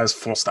having eyes,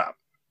 full stop.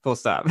 Full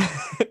stop.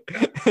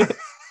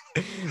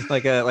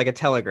 like a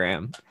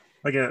telegram.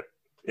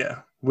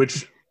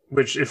 Which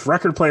if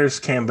record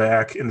players came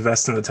back,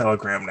 invest in the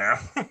telegram now.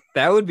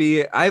 That would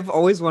be. I've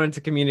always wanted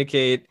to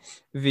communicate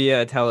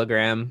via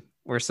telegram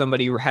where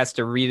somebody has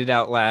to read it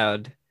out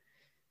loud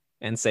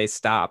and say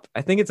stop.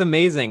 I think it's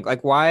amazing.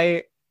 Like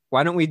why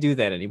don't we do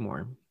that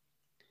anymore?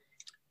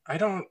 I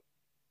don't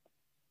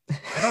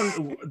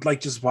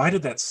like, just why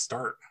did that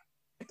start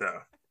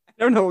though? I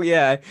don't know.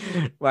 Yeah.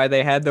 Why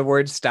they had the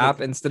word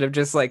stop instead of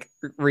just like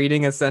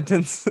reading a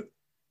sentence.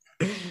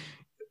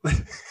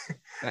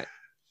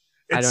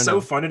 It's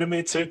so funny to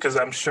me too, because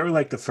I'm sure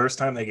like the first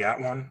time they got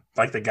one,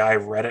 like the guy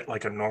read it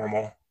like a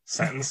normal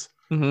sentence.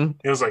 Mm-hmm.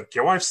 He was like,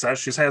 your wife says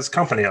she has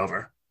company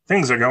over.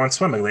 Things are going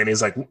swimmingly. And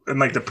he's like, and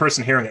like the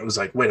person hearing it was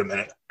like, wait a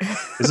minute.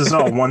 Is this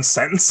all one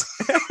sentence?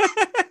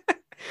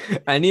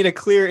 I need a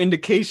clear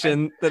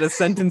indication that a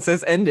sentence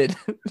has ended.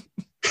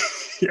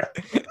 Yeah.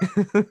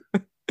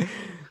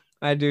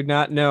 I do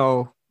not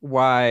know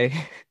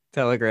why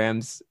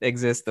telegrams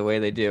exist the way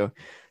they do.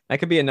 That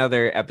could be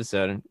another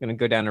episode. I'm going to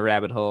go down a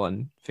rabbit hole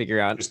and figure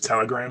out just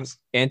telegrams,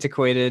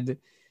 antiquated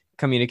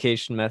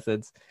communication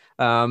methods.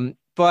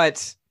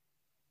 But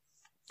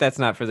that's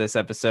not for this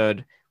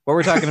episode. What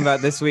we're talking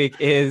about this week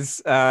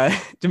is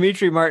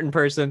Demetri Martin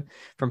person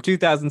from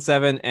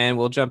 2007, and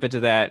we'll jump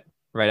into that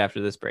right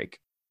after this break.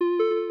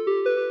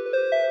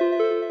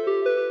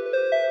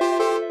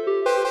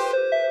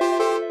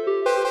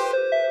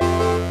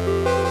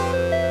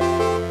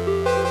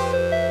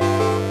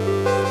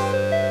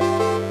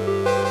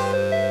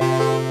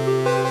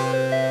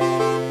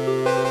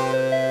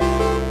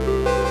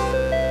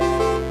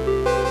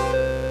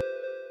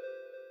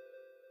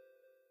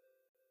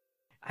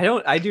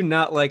 I do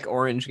not like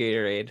orange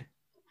Gatorade.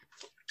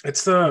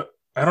 It's the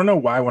I don't know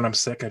why when I'm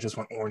sick I just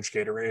want orange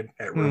Gatorade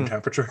at room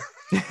temperature.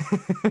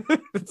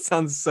 It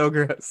sounds so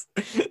gross.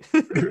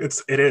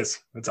 It is.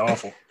 It's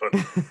awful. But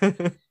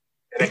and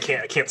I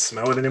can't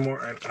smell it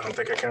anymore. I don't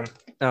think I can.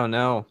 Oh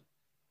no.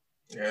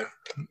 Yeah.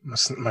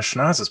 My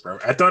schnoz is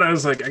broke. I thought I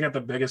was like I got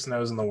the biggest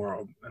nose in the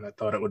world and I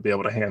thought it would be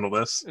able to handle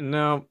this.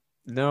 No,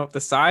 no,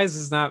 the size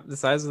is not the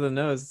size of the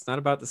nose. It's not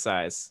about the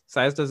size.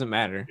 Size doesn't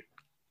matter.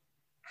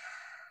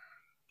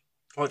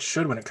 Well, it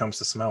should when it comes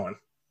to smelling.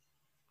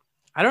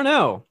 I don't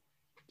know.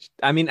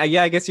 I mean,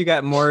 yeah, I guess you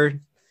got more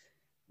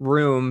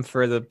room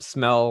for the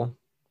smell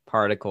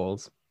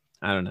particles.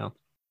 I don't know.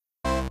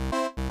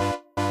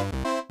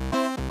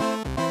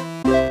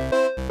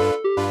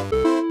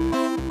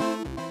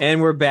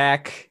 And we're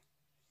back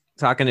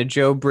talking to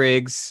Joe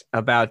Briggs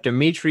about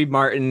Demetri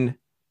Martin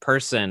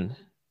person.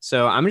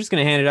 So I'm just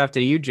going to hand it off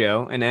to you,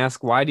 Joe, and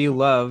ask, why do you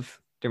love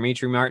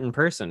Demetri Martin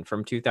person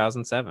from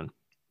 2007?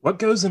 What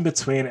goes in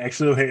between?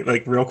 Actually, hey,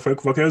 like real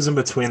quick, what goes in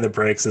between the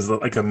breaks? Is it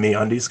like a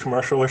MeUndies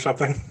commercial or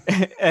something?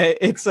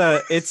 It's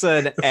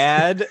an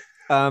ad.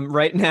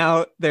 Right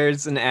now,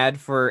 there's an ad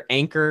for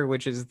Anchor,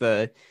 which is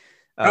the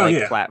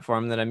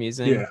platform that I'm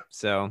using. Yeah.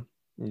 So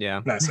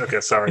yeah. Nice. Okay.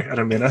 Sorry, I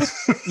didn't mean it.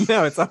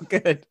 No, it's all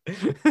good.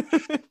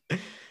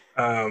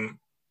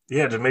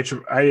 Yeah, Demetri.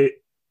 I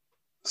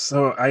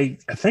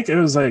think it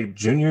was like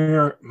junior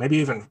year, maybe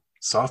even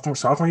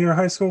sophomore year of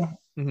high school.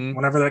 Mm-hmm.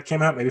 Whenever that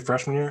came out, maybe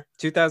freshman year.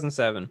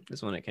 2007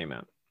 is when it came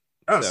out.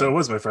 Oh, so it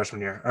was my freshman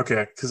year.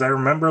 Okay, because I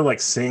remember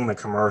like seeing the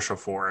commercial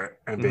for it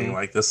and being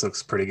like, "This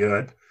looks pretty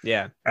good."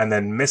 Yeah. And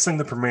then missing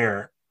the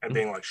premiere and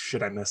being like,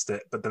 "Shit, I missed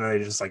it." But then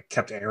they just like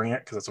kept airing it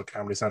because that's what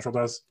Comedy Central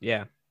does.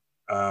 Yeah.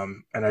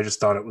 And I just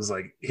thought it was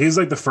like he's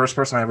like the first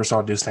person I ever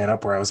saw do stand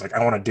up where I was like,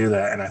 I want to do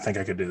that, and I think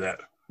I could do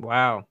that.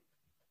 Wow.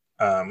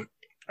 And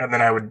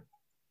then I went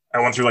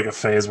through like a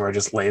phase where I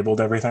just labeled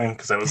everything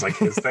because that was like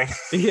his thing.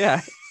 Yeah.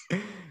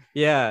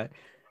 Yeah.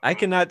 I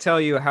cannot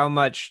tell you how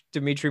much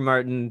Demetri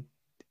Martin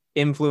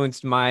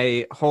influenced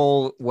my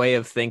whole way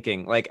of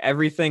thinking. Like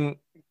everything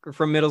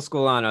from middle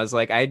school on, I was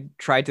like, I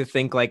tried to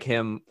think like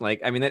him.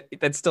 Like, I mean,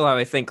 that's still how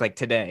I think like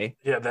today.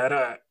 Yeah,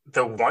 that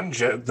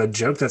the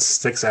joke that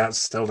sticks out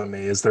still to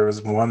me is there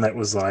was one that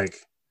was like,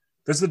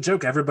 there's the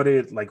joke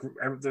everybody like.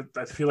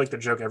 I feel like the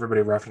joke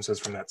everybody references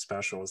from that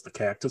special is the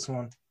cactus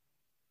one.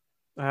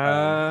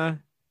 Where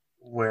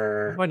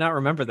I not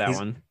remember that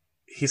one.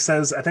 He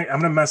says, I think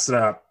I'm gonna mess it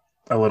up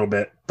a little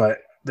bit, but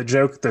the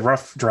joke, the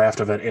rough draft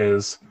of it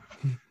is,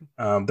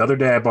 the other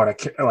day I bought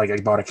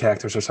a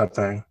cactus or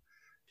something,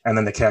 and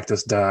then the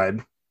cactus died,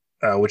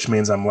 which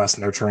means I'm less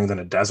nurturing than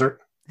a desert.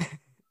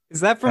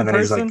 Is that from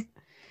Person? Like,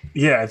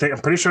 yeah, I'm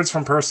pretty sure it's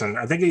from Person.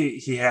 I think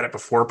he had it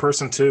before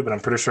Person too, but I'm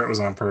pretty sure it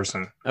was on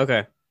Person.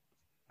 Okay.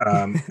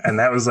 And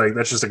that was like,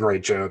 that's just a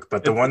great joke.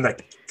 But the one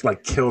that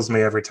like kills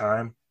me every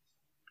time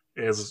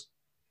is,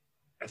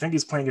 I think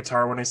he's playing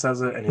guitar when he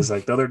says it, and he's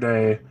like, the other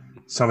day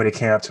somebody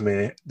came up to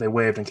me, they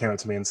waved and came up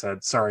to me and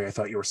said, "Sorry, I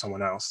thought you were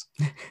someone else."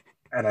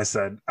 And I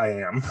said, "I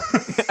am."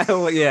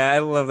 Yeah, I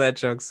love that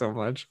joke so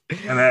much.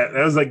 And that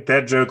was like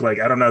that joke, like,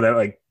 I don't know, that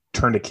like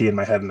turned a key in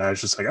my head, and I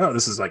was just like, oh,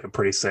 this is like a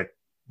pretty sick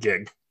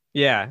gig.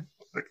 Yeah.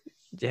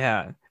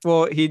 Yeah.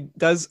 Well, he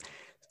does,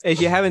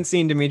 if you haven't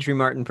seen Demetri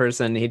Martin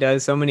Person, he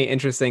does so many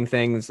interesting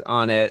things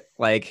on it.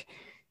 Like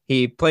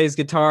he plays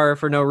guitar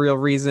for no real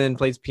reason,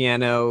 plays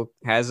piano,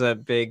 has a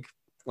big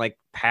like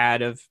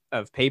pad of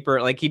paper.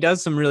 Like he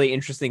does some really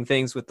interesting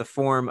things with the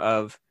form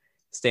of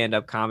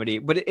stand-up comedy.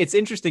 But it's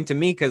interesting to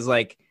me because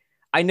like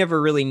I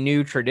never really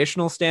knew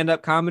traditional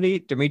stand-up comedy.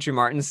 Demetri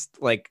Martin's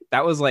like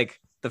that was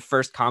like the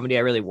first comedy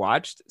I really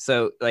watched.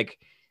 So like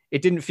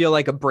it didn't feel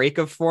like a break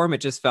of form.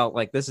 It just felt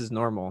like this is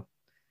normal.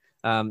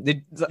 I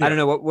don't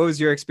know, what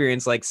was your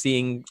experience like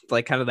seeing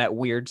like kind of that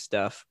weird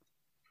stuff?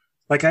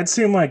 Like I'd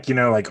seen like, you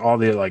know, like all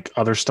the like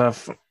other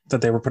stuff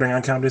that they were putting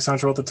on Comedy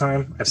Central at the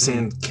time. I've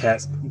seen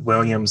Cat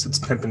Williams, it's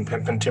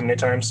pimpin' too many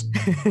times.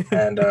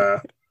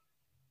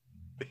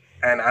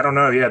 And I don't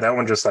know, yeah, that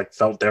one just like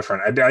felt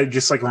different. I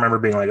just like remember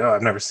being like, oh,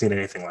 I've never seen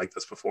anything like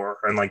this before.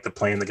 And like the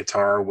playing the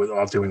guitar with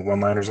all doing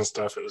one-liners and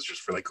stuff, it was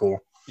just really cool.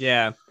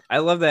 Yeah, I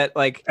love that.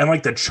 Like, and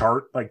like the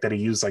chart, like that he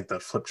used, like the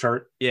flip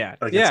chart. Yeah,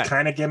 like it's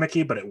kind of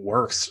gimmicky, but it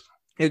works.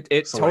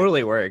 It so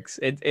totally works.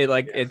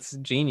 It's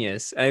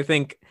genius. I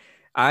think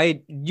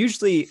I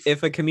usually,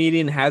 if a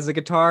comedian has a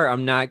guitar,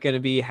 I'm not going to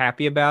be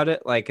happy about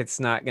it. Like, it's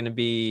not going to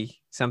be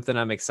something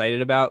I'm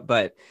excited about.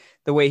 But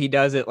the way he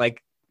does it,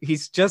 like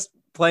he's just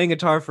playing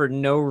guitar for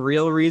no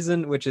real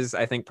reason, which is,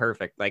 I think,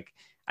 perfect. Like,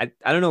 I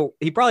don't know.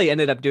 He probably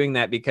ended up doing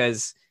that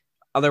because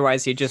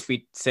otherwise he'd just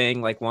be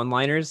saying like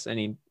one-liners, and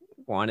he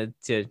wanted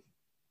to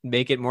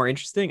make it more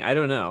interesting. I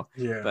don't know.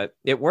 Yeah, but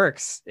it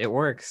works. It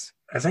works.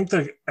 I think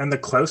the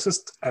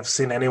closest I've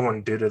seen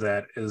anyone do to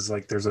that is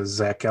like there's a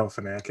Zach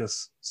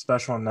Galifianakis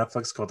special on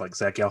Netflix called like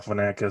Zach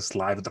Galifianakis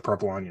Live at the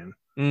Purple Onion.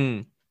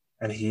 And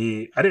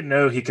I didn't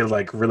know he could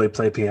like really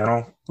play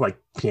piano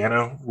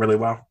really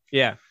well.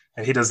 Yeah.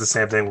 And he does the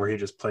same thing where he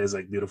just plays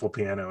like beautiful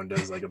piano and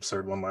does like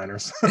absurd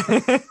one-liners.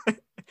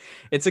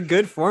 It's a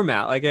good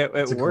format. Like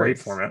it's a works. Great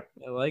format.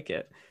 I like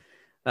it.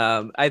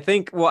 I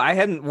think, well, I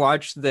hadn't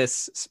watched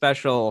this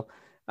special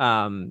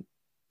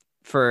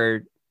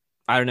for,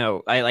 I don't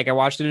know, I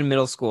watched it in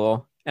middle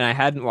school and I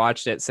hadn't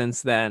watched it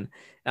since then.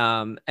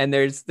 And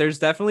there's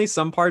definitely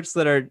some parts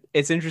that are,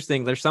 it's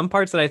interesting. There's some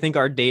parts that I think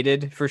are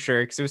dated for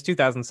sure, because it was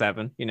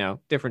 2007,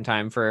 different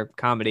time for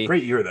comedy.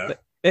 Great year though.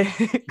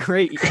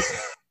 Great.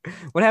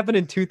 What happened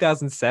in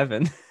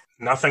 2007?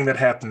 Nothing that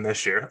happened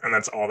this year, and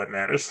that's all that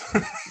matters.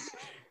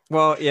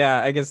 Well,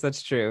 yeah, I guess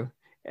that's true.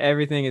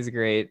 Everything is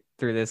great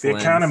through this The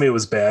lens. economy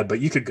was bad, but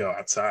you could go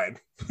outside.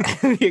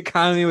 The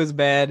economy was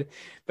bad,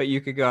 but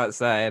you could go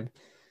outside.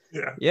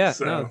 Yeah.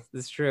 So, no,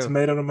 it's true.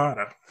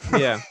 Tomato.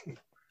 Yeah.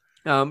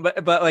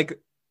 But like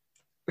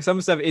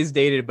some stuff is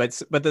dated,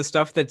 but the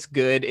stuff that's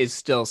good is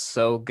still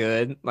so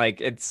good.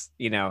 Like it's,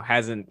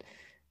 hasn't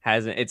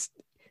it's,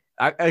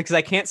 because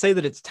I can't say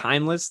that it's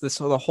timeless,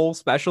 the whole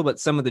special, but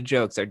some of the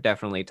jokes are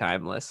definitely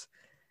timeless.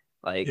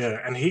 Like, yeah,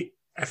 and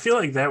I feel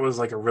like that was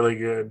like a really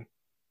good,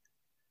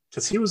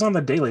 because he was on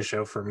the Daily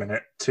Show for a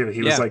minute too.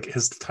 He was like,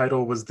 his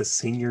title was the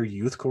senior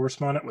youth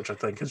correspondent, which I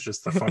think is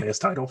just the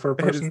funniest title for a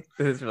person.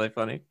 It is really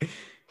funny.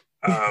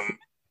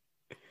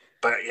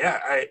 But yeah,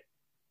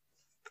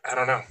 I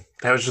don't know.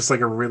 That was just like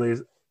a really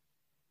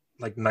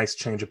like nice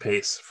change of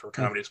pace for a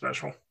comedy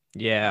special.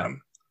 Yeah.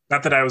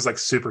 Not that I was like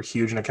super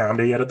huge into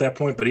comedy yet at that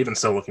point, but even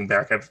still looking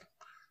back,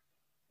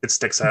 it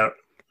sticks out.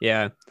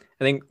 Yeah.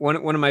 I think one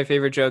of my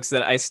favorite jokes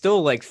that I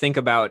still like think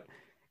about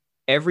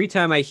every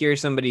time I hear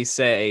somebody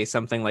say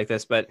something like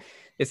this, but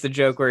it's the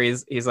joke where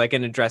he's like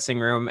in a dressing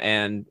room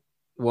and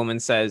woman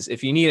says,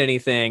 "If you need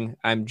anything,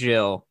 I'm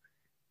Jill."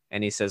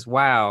 And he says,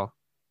 "Wow,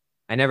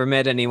 I never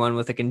met anyone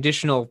with a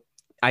conditional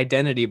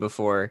identity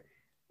before.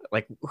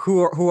 Like,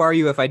 who are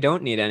you if I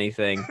don't need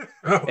anything?"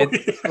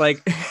 It's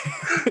like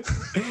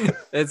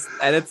it's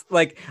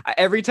like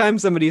every time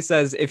somebody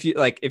says, if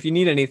you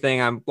need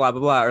anything, I'm blah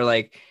blah blah, or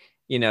like,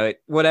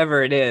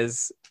 whatever it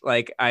is,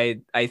 like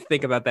I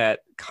think about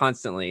that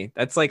constantly.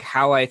 That's like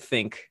how I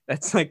think.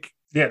 That's like,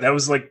 yeah, that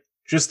was like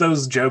just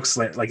those jokes,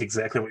 like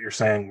exactly what you're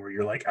saying, where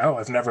you're like, oh,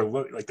 I've never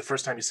looked, like the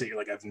first time you see it, you're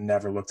like, I've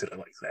never looked at it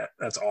like that.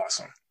 That's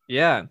awesome.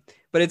 Yeah,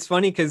 but it's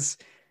funny because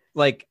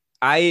like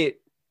I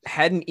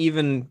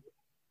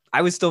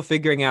was still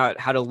figuring out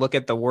how to look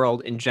at the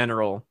world in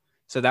general.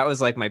 So that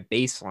was like my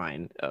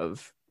baseline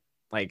of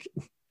like,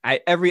 I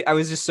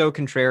was just so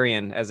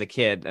contrarian as a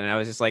kid. And I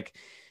was just like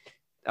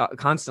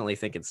constantly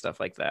thinking stuff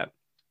like that.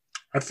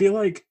 I feel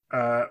like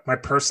my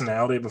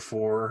personality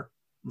before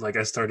like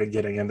I started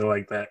getting into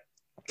like that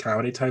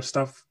comedy type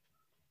stuff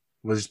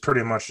was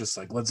pretty much just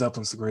like Led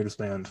Zeppelin's the greatest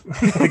band.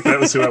 Like that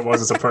was who I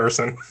was as a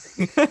person.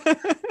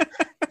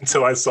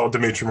 Until I saw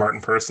Demetri Martin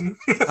in person.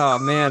 Oh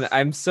man,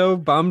 I'm so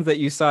bummed that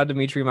you saw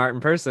Demetri Martin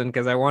in person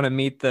because I want to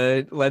meet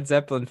the Led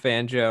Zeppelin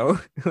fan Joe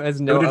who has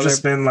no. It would have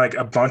just been like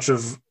a bunch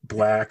of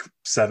black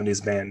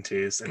 70s band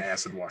tees and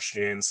acid wash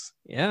jeans.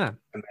 Yeah,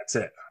 and that's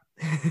it.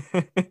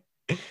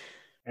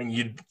 And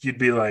you'd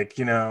be like,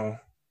 the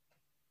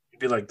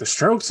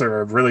Strokes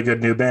are a really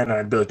good new band. And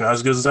I'd be like, not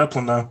as good as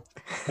Zeppelin though.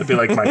 That'd be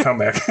like my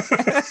comeback.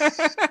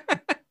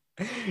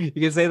 You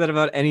can say that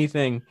about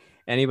anything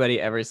anybody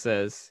ever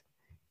says.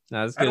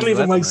 I don't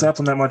even like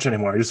Zeppelin that much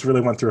anymore. I just really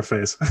went through a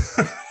phase.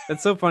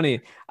 That's so funny.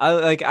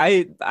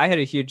 I had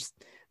a huge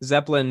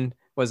Zeppelin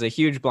was a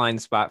huge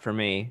blind spot for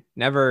me.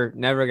 Never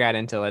got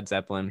into Led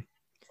Zeppelin.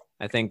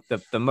 I think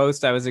the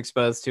most I was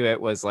exposed to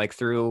it was like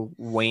through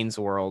Wayne's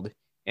World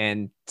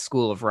and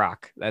School of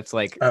Rock. That's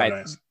like,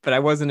 nice. But I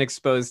wasn't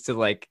exposed to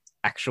like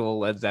actual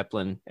Led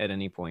Zeppelin at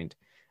any point.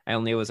 I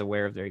only was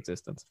aware of their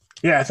existence.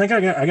 Yeah, I think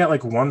I got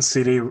like one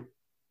CD.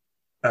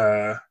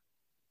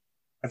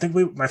 I think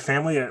my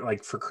family,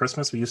 like for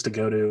Christmas, we used to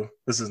go to,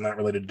 this is not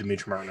related to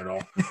Demetri Martin at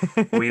all.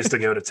 We used to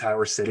go to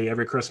Tower City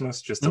every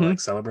Christmas just to like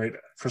celebrate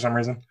for some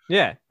reason.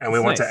 Yeah. And we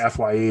went to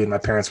FYE and my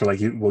parents were like,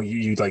 you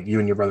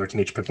and your brother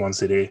can each pick one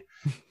CD.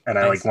 And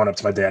I like went up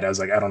to my dad. I was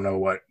like, I don't know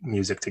what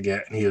music to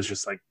get. And he was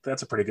just like,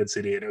 that's a pretty good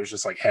CD. And it was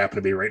just like happened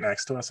to be right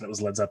next to us. And it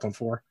was Led Zeppelin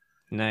 4.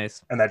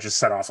 Nice. And that just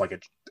set off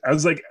like I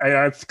was like,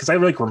 because I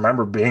like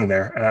remember being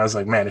there and I was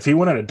like, man, if he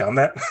wouldn't have done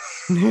that,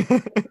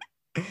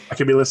 I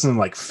could be listening to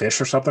like Fish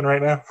or something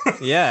right now.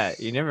 Yeah,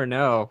 you never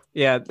know.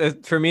 Yeah,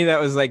 for me, that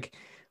was like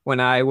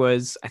when I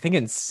was, I think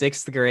in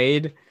 6th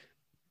grade,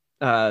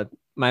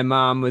 my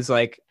mom was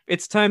like,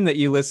 it's time that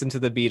you listen to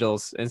the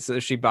Beatles. And so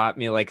she bought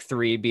me like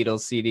 3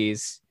 Beatles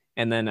CDs.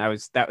 And then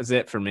that was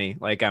it for me.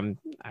 Like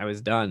I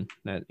was done.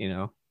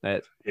 Yeah,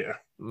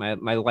 my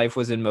life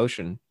was in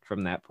motion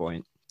from that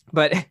point.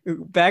 But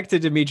back to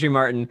Demetri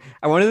Martin.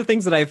 One of the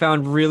things that I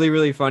found really,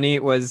 really funny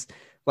was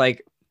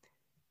like,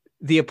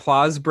 the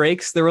applause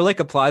breaks. There were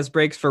like applause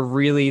breaks for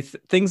really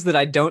things that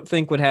I don't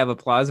think would have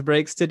applause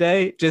breaks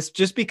today.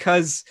 Just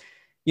because,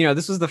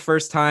 this was the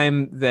first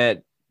time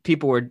that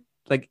people were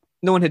like,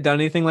 no one had done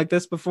anything like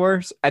this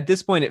before. So at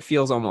this point, it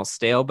feels almost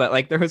stale. But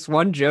like there was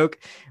one joke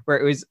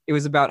where it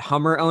was about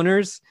Hummer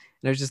owners,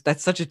 There's just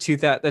that's such a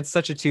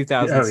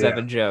 2007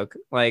 yeah. joke.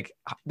 Like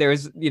there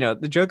was,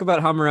 the joke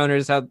about Hummer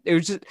owners, how it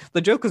was just the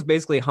joke was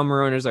basically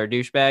Hummer owners are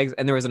douchebags,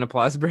 and there was an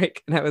applause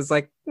break, and I was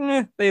like,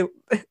 they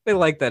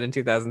like that in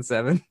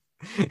 2007.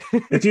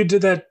 If you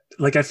did that,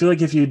 like I feel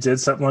like if you did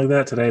something like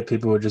that today,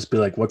 people would just be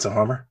like, "What's a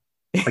Hummer?"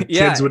 Like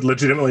Yeah, kids would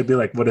legitimately be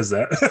like, "What is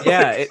that?"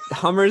 yeah.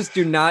 Hummers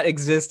do not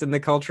exist in the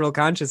cultural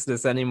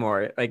consciousness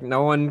anymore. Like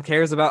no one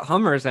cares about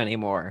Hummers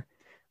anymore.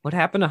 What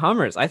happened to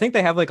Hummers? I think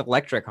they have like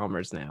electric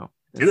Hummers now.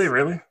 Do they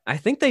really? I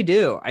think they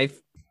do.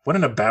 What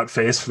an about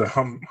face for the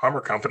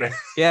Hummer company.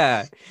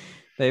 Yeah,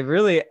 they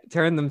really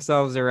turned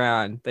themselves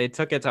around. They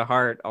took it to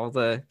heart.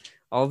 I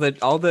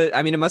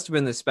mean, it must have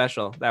been the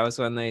special. That was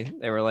when they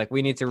were like,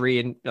 we need to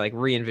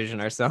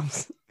re-envision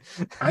ourselves.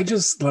 I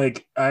just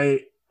like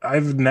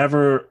I've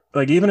never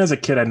like even as a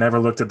kid I never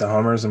looked at the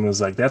Hummers and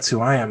was like, that's who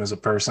I am as a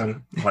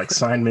person. Like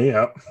sign me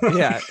up.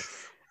 Yeah.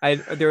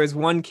 There was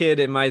one kid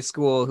in my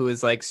school who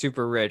was like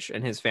super rich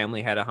and his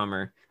family had a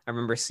Hummer. I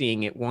remember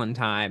seeing it one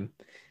time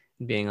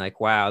and being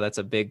like, wow, that's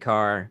a big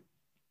car.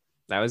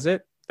 That was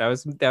it. That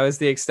was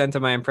the extent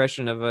of my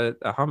impression of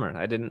a Hummer.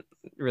 I didn't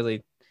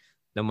really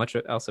know much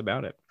else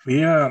about it.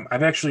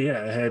 I've actually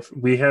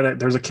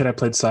there's a kid I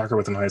played soccer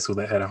with in high school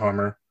that had a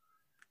Hummer.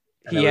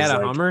 He had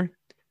a Hummer?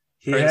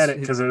 He had it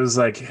because it was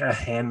like a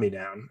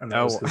hand-me-down, and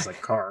that was his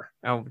like car.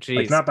 Oh, geez.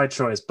 Like not by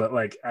choice, but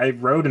like I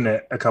rode in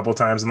it a couple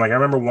times, and like I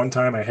remember one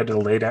time I had to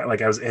lay down,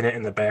 like I was in it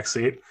in the back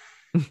seat,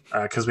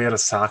 because we had a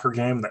soccer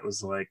game that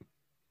was like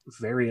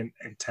very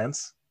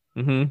intense,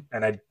 and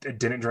I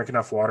didn't drink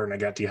enough water, and I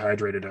got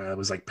dehydrated, and I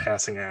was like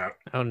passing out.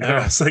 Oh no! And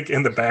I was like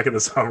in the back of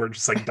this Hummer,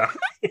 just like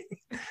dying,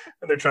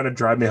 and they're trying to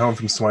drive me home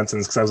from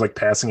Swenson's because I was like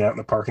passing out in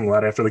the parking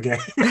lot after the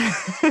game.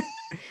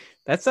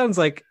 That sounds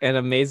like an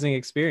amazing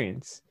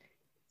experience.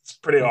 It's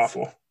pretty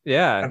awful.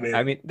 Yeah.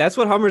 I mean, that's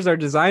what Hummers are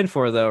designed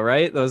for, though,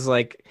 right? Those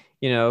like,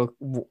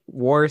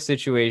 war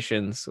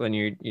situations when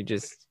you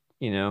just,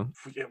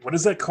 What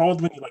is that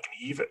called when you like an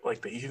evac,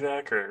 like the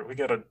evac, or I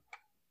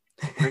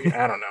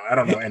don't know. I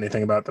don't know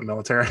anything about the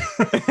military.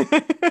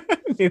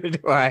 Neither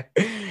do I.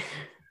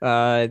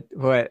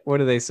 What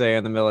do they say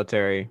in the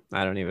military?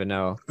 I don't even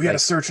know. We got to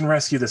search and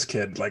rescue this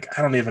kid. Like,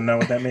 I don't even know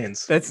what that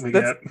means.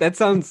 That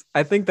sounds,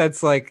 I think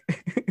that's like,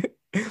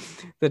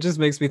 that just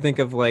makes me think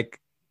of like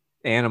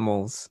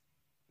animals,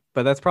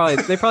 but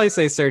they probably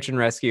say search and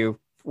rescue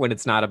when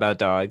it's not about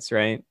dogs,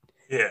 right?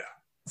 Yeah.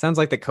 Sounds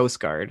like the Coast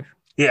Guard.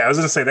 Yeah, I was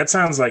gonna say that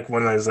sounds like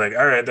when I was like,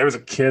 all right, there was a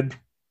kid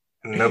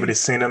and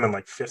nobody's seen him in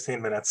like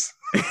 15 minutes.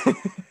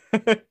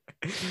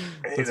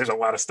 There's a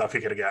lot of stuff he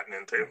could have gotten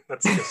into.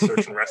 That's like a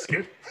search and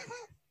rescue.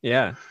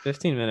 Yeah,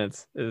 15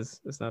 minutes is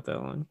not that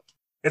long.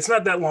 It's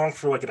not that long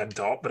for like an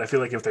adult, but I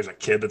feel like if there's a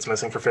kid that's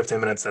missing for 15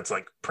 minutes, that's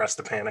like press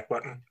the panic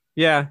button.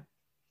 Yeah,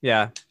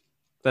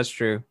 that's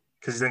true.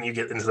 Because then you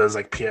get into those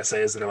like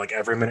PSAs that are like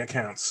every minute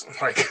counts.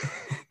 Like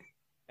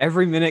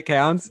every minute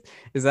counts.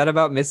 Is that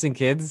about missing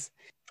kids?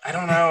 I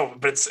don't know,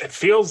 but it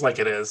feels like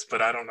it is,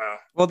 but I don't know.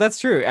 Well, that's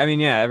true. I mean,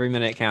 yeah, every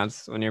minute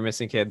counts when you're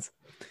missing kids.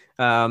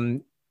 I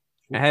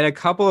had a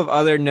couple of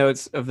other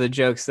notes of the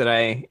jokes that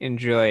I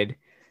enjoyed.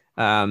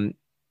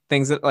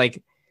 Things that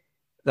like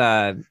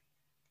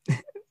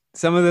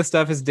some of the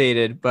stuff is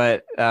dated,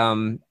 but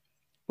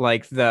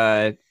like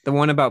the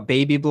one about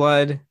baby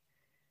blood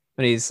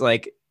when he's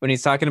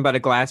talking about a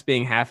glass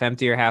being half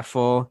empty or half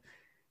full.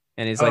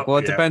 And he's like, well,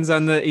 it depends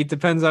on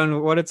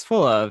what it's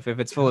full of. If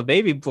it's full of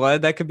baby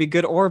blood, that could be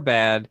good or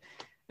bad.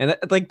 And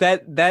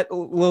that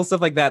little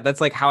stuff like that,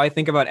 that's like how I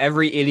think about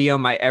every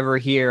idiom I ever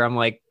hear. I'm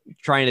like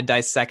trying to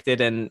dissect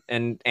it and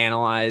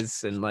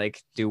analyze and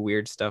like do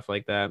weird stuff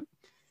like that.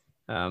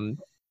 And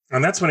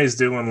that's when he's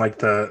doing like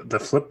the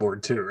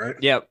flipboard too, right?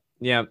 Yep.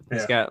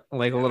 He's got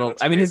like a little,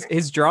 I mean,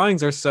 his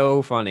drawings are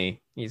so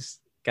funny. He's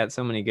got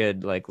so many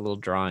good like little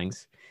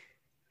drawings.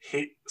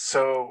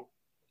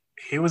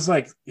 He was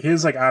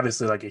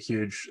obviously like a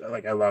huge,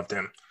 like I loved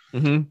him.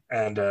 Mm-hmm.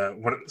 And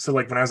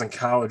when I was in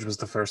college was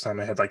the first time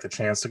I had like the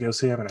chance to go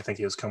see him, and I think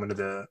he was coming to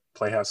the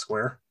Playhouse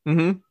Square.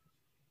 Mm-hmm.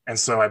 And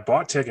so I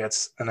bought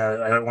tickets, and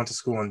I went to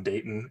school in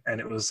Dayton, and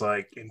it was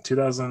like in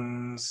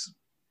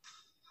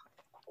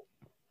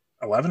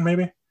 2011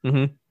 maybe.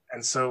 Mm-hmm.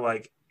 And so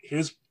like he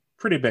was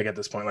pretty big at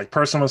this point. Like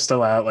Person was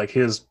still out. Like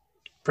he was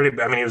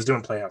pretty. I mean, he was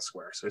doing Playhouse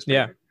Square, so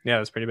big. It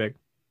was pretty big.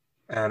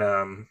 And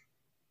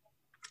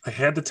I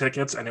had the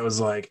tickets, and it was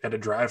like I had to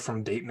drive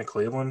from Dayton to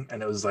Cleveland,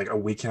 and it was like a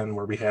weekend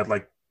where we had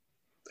like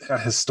a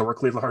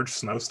historically large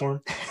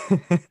snowstorm.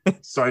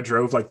 So I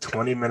drove like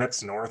 20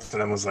 minutes north, and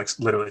then was like,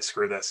 literally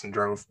screw this, and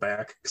drove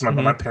back because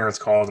my parents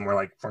called and were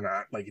like, we're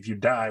not, like, if you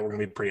die, we're gonna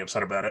be pretty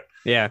upset about it.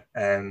 Yeah.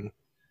 And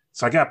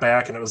so I got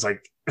back, and it was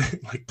like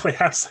like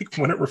Playhouse like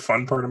wouldn't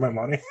refund part of my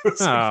money. It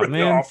was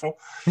really awful.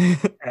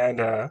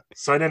 And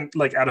so I didn't,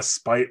 like, out of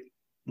spite,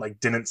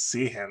 like didn't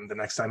see him the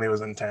next time he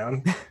was in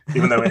town,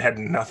 even though it had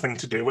nothing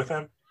to do with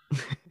him.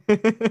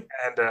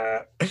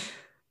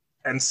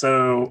 And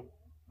so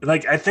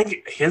like I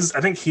think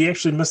he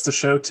actually missed the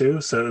show too,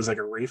 so it was like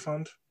a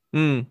refund.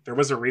 Mm. There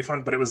was a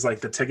refund, but it was like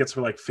the tickets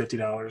were like $50,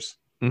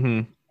 Mm-hmm.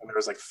 and there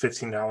was like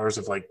 $15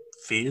 of like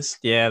fees.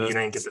 Yeah, You the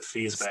didn't get the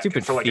fees back, and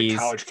stupid for like a fees.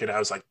 college kid, I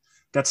was like,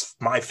 "That's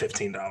my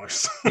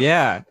 $15."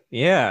 Yeah,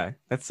 yeah,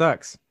 that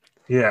sucks.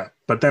 Yeah,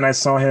 but then I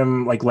saw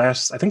him like I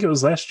think it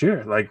was last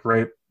year, like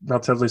right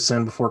relatively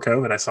soon before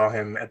COVID. I saw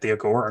him at the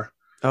Agora.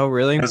 Oh, It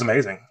really? was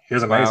amazing. He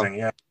was Wow. amazing.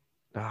 Yeah.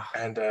 Ah,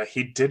 And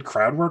he did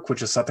crowd work,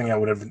 which is something I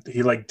would have.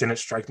 He like didn't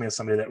strike me as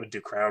somebody that would do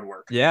crowd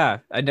work. yeah,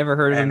 I'd never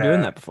heard of him And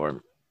doing that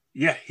before.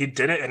 yeah, he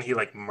did it, and he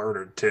like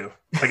murdered too.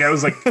 Like I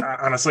was like,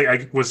 honestly,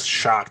 I was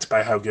shocked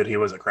by how good he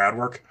was at crowd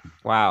work.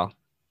 Wow.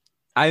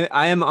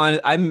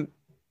 I'm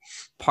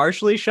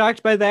partially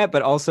shocked by that,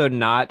 but also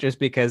not, just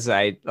because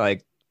I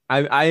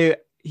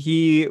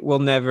he will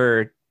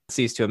never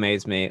cease to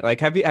amaze me. Like,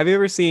 have you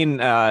ever seen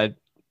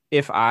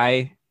If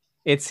I?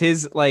 It's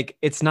his, like,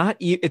 it's not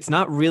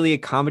really a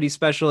comedy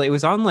special. It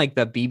was on like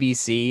the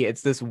BBC.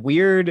 It's this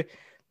weird,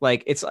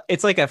 like, it's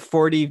like a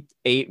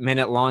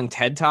 48-minute long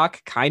TED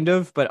Talk kind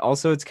of, but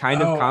also it's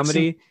kind of Oh, I've seen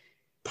comedy.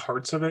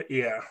 parts of it.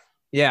 Yeah,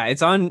 Yeah,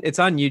 it's on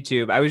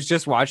YouTube. I was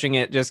just watching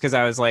it just because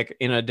I was like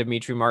in a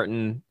Demetri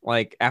Martin,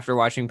 like, after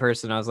watching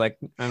Person, I was like,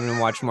 I'm gonna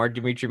watch more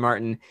Demetri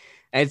Martin.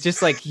 And it's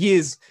just like, he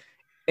is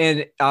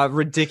an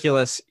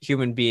ridiculous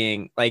human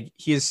being. Like,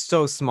 he is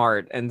so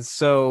smart and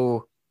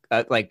so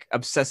like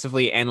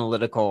obsessively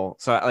analytical.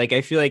 So like,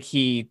 I feel like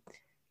he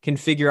can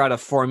figure out a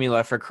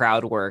formula for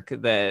crowd work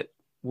that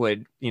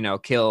would,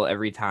 kill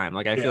every time.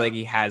 Like, I feel yeah, like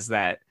he has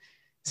that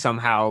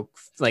somehow,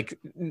 like,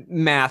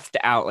 mathed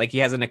out. Like, he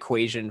has an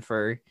equation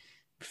for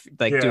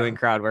like yeah, doing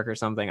crowd work or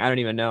something. I don't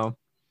even know.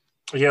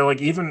 yeah. Like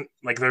even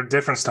like they're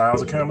different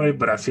styles of comedy,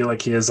 but I feel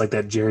like he is like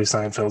that Jerry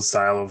Seinfeld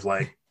style of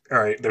like, all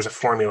right, there's a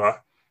formula,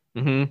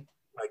 Hmm.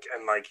 like,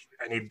 and like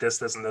I need this,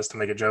 this, and this to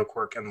make a joke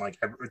work, and like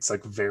it's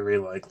like very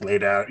like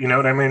laid out. You know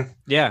what I mean?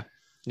 Yeah.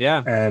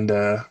 Yeah. And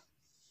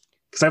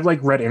because I've like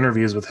read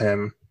interviews with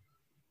him.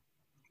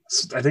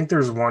 I think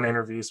there's one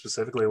interview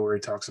specifically where he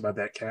talks about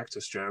that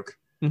cactus joke,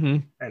 Hmm.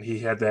 and he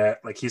had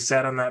that like he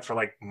sat on that for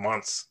like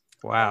months,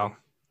 Wow.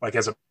 like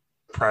as a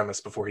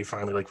premise before he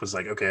finally like was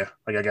like, okay,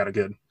 like I got a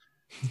good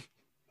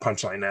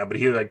punchline now. But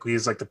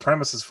he's like the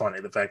premise is funny,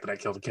 the fact that I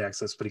killed a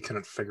cactus, but he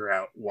couldn't figure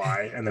out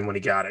why. And then when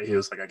he got it, he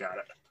was like, I got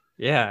it.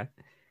 Yeah.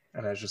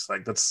 And I was just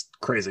like, that's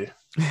crazy.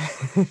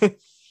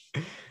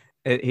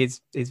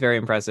 He's very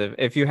impressive.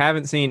 If you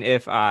haven't seen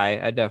If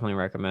I definitely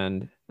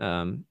recommend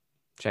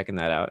checking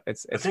that out.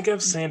 It's I think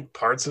I've seen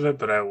parts of it,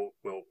 but I will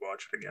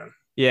watch it again.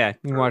 Yeah,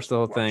 you can watch the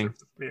whole thing.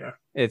 Yeah.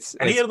 It's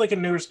And he had like a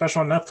newer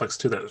special on Netflix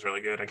too that was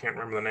really good. I can't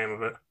remember the name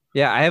of it.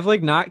 Yeah, I have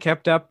like not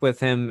kept up with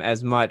him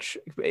as much,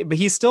 but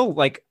he's still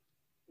like,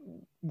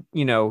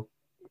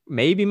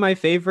 maybe my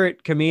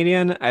favorite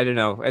comedian. I don't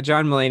know.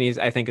 John Mulaney's,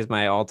 I think, is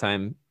my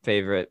all-time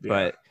favorite, Yeah.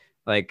 but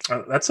like,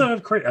 that's a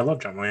great. I love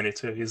John Mulaney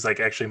too. He's like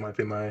actually might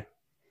be my.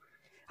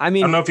 I I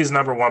mean, don't know if he's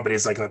number one, but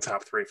he's like in the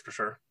top three for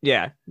sure.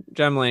 yeah,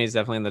 John Mulaney's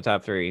definitely in the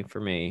top three for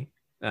me.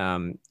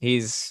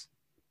 He's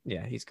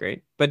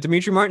great. But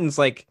Demetri Martin's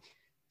like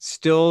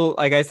still,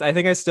 like, I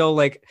think I still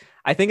like,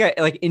 I think I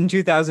like in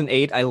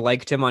 2008 I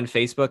liked him on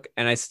Facebook,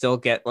 and I still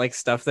get like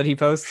stuff that he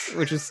posts,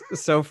 which is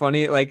so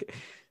funny. Like,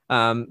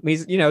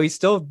 he's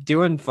still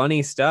doing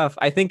funny stuff.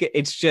 I think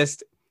it's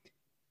just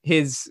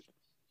his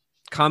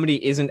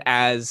comedy isn't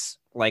as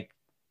like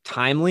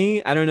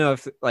timely. I don't know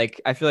if,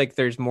 like, I feel like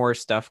there's more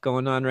stuff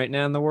going on right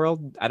now in the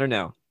world. I don't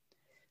know,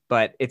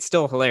 but it's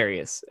still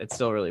hilarious. It's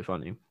still really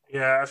funny.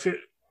 Yeah,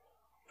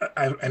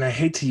 I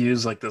hate to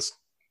use like this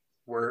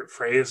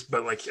phrase,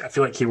 but like I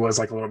feel like he was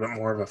like a little bit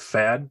more of a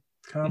fad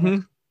comic. Mm-hmm.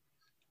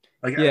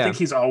 Like Yeah. I think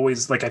he's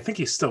always like I think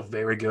he's still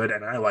very good,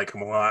 and I like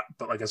him a lot.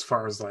 But like as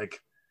far as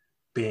like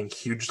being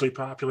hugely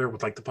popular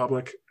with like the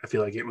public, I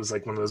feel like it was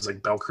like one of those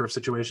like bell curve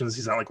situations.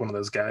 He's not like one of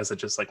those guys that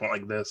just like went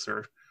like this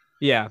or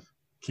Yeah.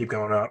 keep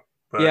going up.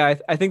 But Yeah,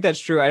 I think that's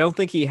true. I don't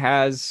think he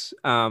has.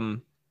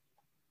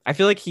 I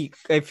feel like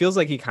it feels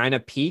like he kind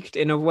of peaked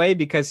in a way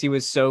because he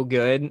was so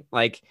good.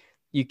 Like,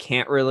 you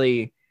can't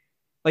really,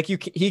 like,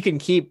 he can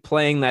keep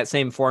playing that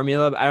same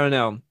formula. But I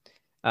don't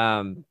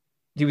know.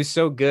 He was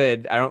so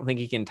good. I don't think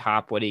he can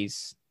top what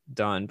he's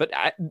done. But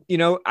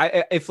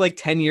if like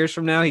 10 years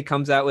from now he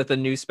comes out with a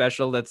new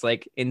special that's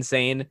like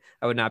insane,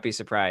 I would not be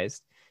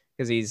surprised,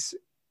 because he's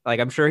like,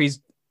 I'm sure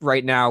he's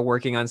right now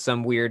working on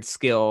some weird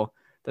skill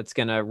that's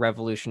gonna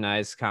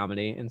revolutionize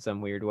comedy in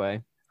some weird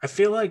way. I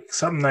feel like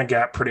something that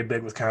got pretty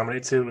big with comedy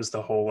too was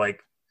the whole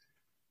like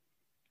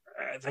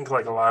I think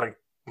like a lot of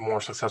more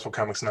successful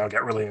comics now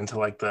get really into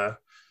like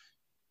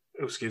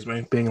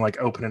being like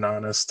open and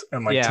honest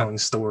and like telling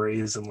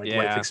stories and like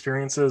life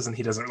experiences, and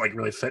he doesn't like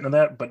really fit into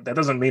that, but that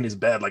doesn't mean he's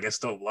bad. Like I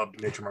still love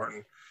Demetri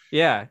Martin.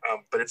 Yeah.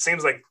 But it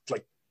seems like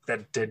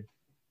that did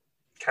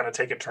kind of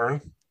take a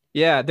turn.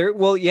 Yeah,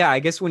 I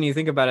guess when you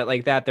think about it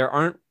like that,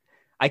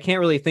 I can't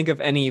really think of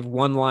any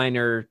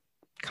one-liner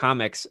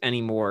comics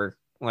anymore,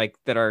 like,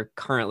 that are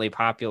currently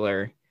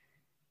popular.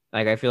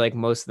 Like, I feel like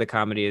most of the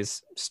comedy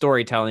is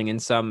storytelling in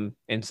some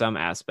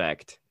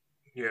aspect.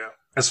 Yeah.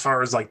 As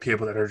far as like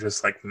people that are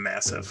just like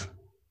massive.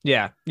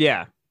 Yeah.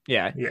 Yeah.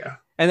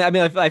 And I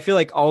mean, I feel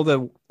like all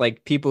the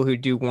like people who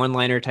do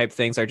one-liner type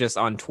things are just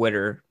on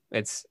Twitter.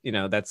 It's,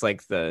 that's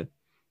like you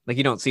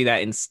don't see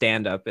that in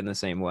stand-up in the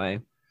same way.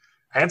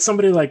 I had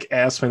somebody like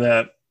ask me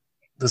that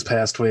this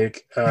past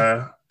week.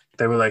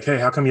 They were like, "Hey,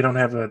 how come you don't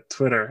have a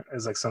Twitter?"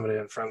 As like somebody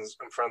I'm friends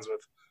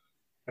with,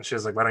 and she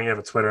was like, "Why don't you have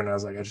a Twitter?" And I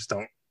was like, "I just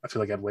don't. I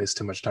feel like I'd waste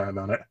too much time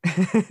on it.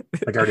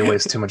 Like I already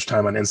waste too much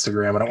time on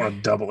Instagram. I don't want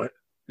to double it."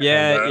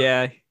 Yeah, And,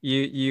 yeah.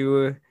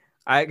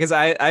 Because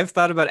I've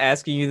thought about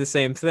asking you the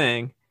same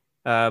thing.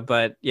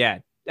 But yeah,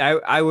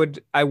 I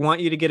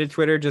want you to get a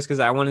Twitter just because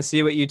I want to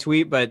see what you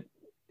tweet, but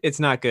it's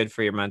not good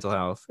for your mental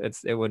health.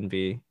 It wouldn't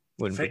be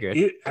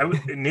good.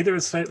 Neither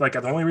is like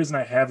the only reason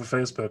I have a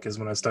Facebook is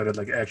when I started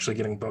like actually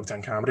getting booked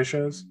on comedy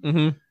shows.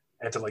 Mm-hmm.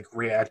 I had to like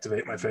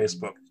reactivate my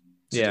Facebook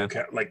to Yeah.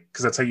 do like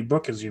because that's how you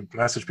book is you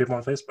message people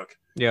on Facebook.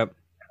 Yep.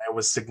 And I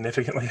was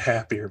significantly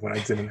happier when I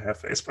didn't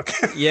have Facebook.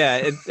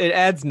 Yeah, it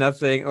adds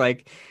nothing.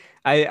 Like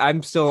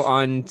I'm still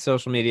on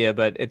social media,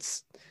 but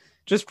it's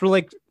just for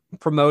like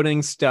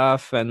promoting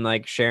stuff and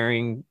like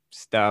sharing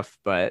stuff,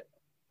 but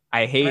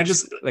I hate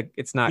like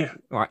it's not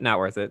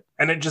worth it.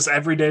 And it just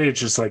every day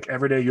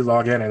you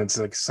log in and it's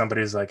like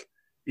somebody's like,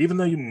 even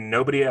though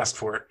nobody asked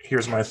for it,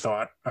 here's my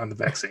thought on the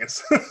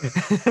vaccines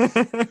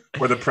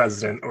or the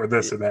president or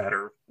this or that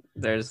or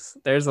there's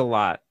a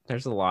lot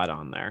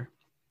on there.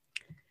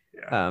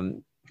 Yeah.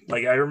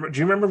 Like do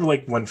you remember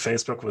like when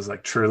Facebook was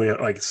like truly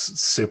like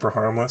super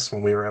harmless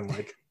when we were in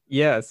like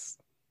yes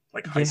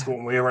like high school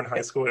when we were in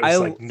high school it was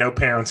like no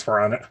parents were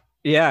on it.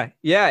 Yeah,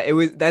 it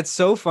was. That's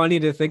so funny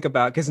to think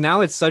about because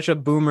now it's such a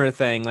boomer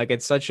thing. Like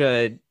it's such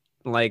a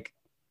like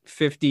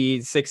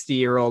 50,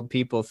 60-year-old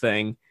people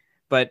thing.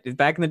 But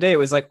back in the day, it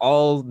was like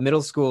all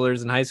middle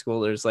schoolers and high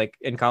schoolers, like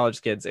and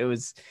college kids.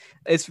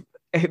 It's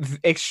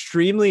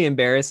extremely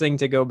embarrassing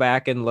to go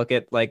back and look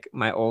at like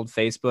my old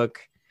Facebook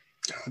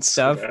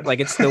stuff. So like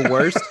it's the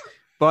worst.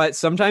 But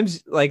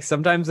sometimes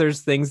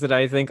there's things that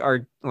I think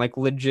are like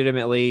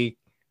legitimately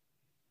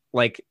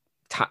like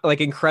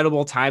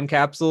incredible time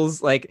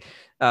capsules. Like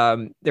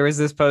there was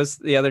this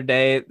post the other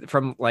day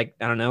from like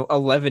I don't know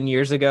 11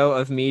 years ago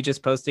of me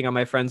just posting on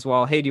my friend's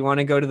wall, hey, do you want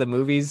to go to the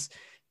movies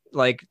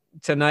like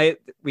tonight?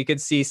 We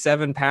could see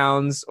 7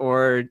 Pounds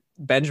or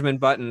Benjamin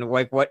Button.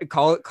 Like what?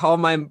 Call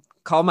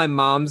my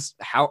mom's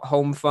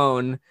home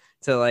phone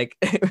to like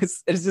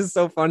it's just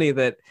so funny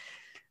that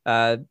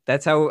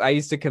that's how I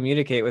used to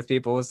communicate with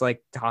people, was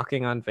like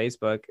talking on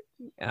Facebook.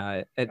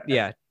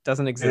 It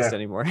doesn't exist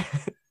anymore.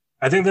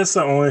 I think that's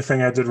the only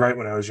thing I did right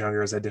when I was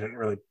younger is I didn't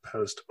really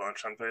post a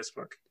bunch on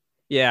Facebook.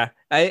 Yeah,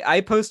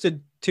 I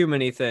posted too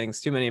many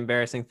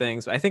embarrassing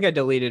things. I think I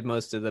deleted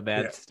most of the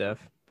bad stuff.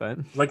 But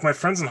like my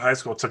friends in high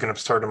school took an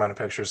absurd amount of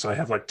pictures, so I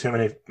have like too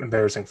many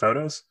embarrassing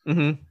photos.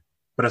 Mm-hmm.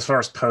 But as far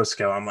as posts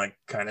go, I'm like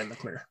kind of in the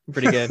clear.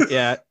 Pretty good.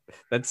 Yeah,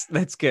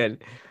 that's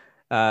good.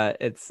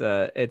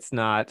 It's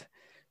not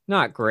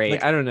great.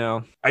 Like, I don't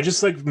know. I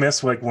just like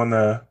miss like when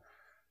the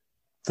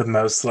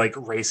most like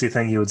racy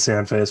thing you would see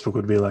on Facebook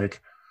would be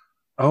like,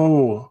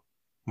 oh,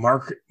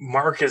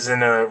 Mark is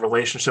in a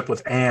relationship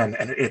with Anne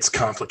and it's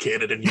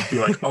complicated, and you'd be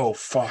like, oh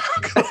fuck.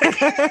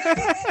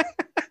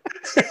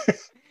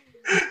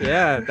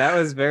 Yeah, that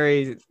was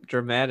very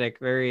dramatic,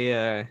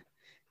 very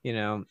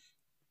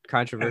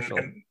controversial.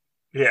 And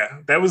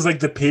that was like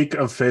the peak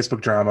of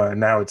Facebook drama, and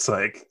now it's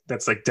like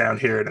that's like down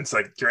here, and it's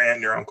like your aunt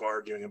and your uncle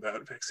arguing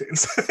about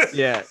vaccines.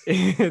 Yeah,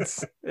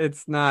 it's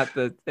not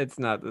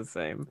the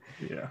same.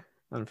 Yeah,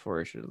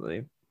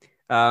 unfortunately.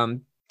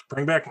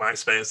 Bring back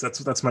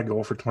MySpace. That's my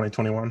goal for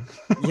 2021.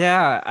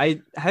 Yeah,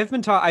 I've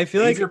been taught. I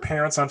feel Leave like your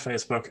parents on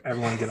Facebook.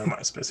 Everyone get on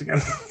MySpace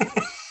again.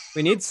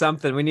 We need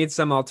something. We need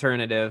some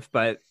alternative.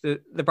 But the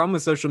problem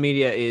with social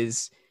media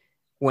is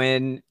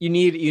when you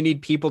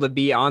need people to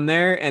be on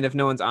there, and if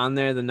no one's on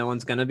there, then no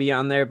one's gonna be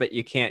on there. But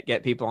you can't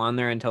get people on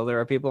there until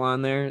there are people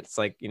on there. It's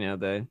like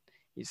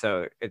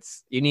so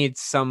it's you need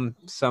some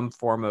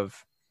form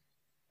of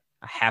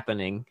a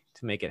happening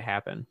to make it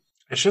happen.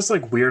 It's just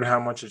like weird how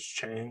much it's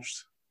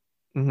changed.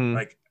 Mm-hmm.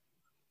 Like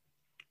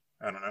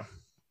I don't know.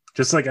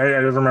 Just like I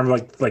remember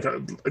like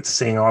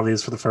seeing all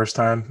these for the first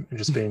time and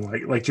just being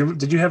like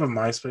did you have a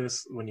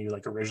MySpace when you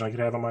like originally could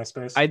have a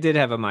MySpace? I did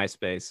have a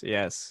MySpace,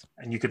 yes.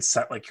 And you could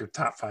set like your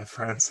top 5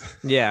 friends.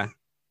 Yeah.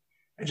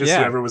 And just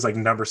whoever was like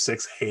number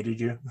 6 hated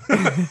you.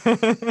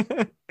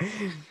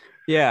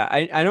 Yeah,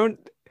 I don't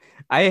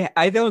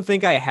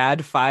think I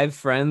had 5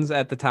 friends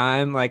at the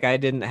time. Like I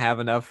didn't have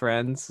enough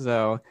friends,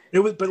 so it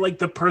was. But like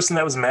the person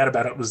that was mad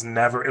about it was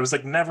never. It was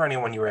like never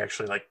anyone you were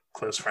actually like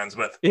close friends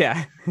with.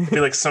 Yeah, it'd be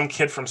like some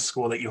kid from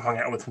school that you hung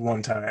out with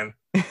one time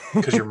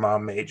because your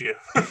mom made you.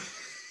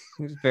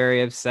 He was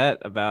very upset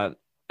about.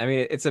 I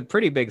mean, it's a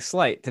pretty big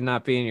slight to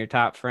not be in your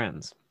top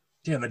friends.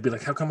 Yeah, and they'd be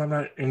like, "How come I'm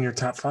not in your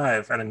top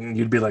 5?" And then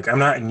you'd be like, "I'm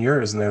not in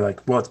yours," and they're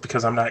like, "Well, it's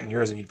because I'm not in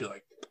yours," and you'd be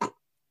like.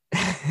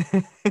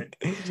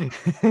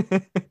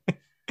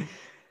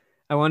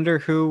 I wonder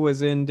who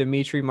was in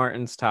Demetri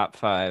Martin's top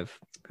 5.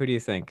 Who do you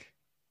think?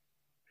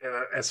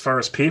 As far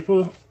as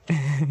people?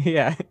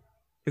 Yeah.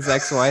 His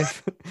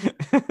ex-wife.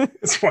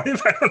 His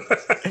wife? I don't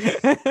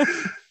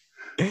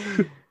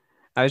know.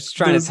 I was just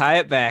trying to tie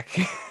it back.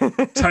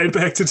 Tie it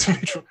back to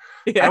Demetri.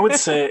 Yeah. I would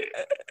say,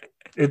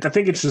 I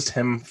think it's just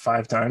him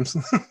 5 times.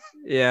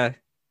 Yeah.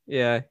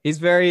 Yeah. He's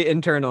very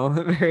internal,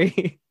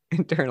 very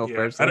internal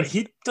person.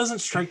 He doesn't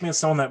strike me as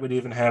someone that would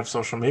even have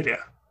social media.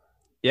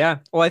 Yeah.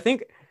 Well, I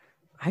think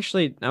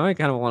actually now I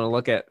kind of want to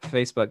look at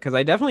Facebook because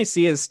I definitely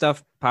see his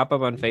stuff pop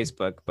up on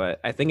Facebook, but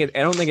I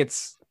don't think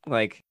it's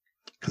like.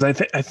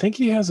 Because I think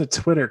he has a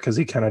Twitter because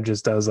he kind of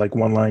just does like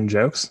one-line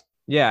jokes.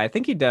 Yeah, I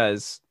think he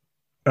does.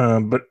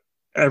 But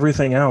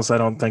everything else, I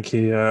don't think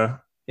he.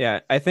 Yeah,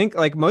 I think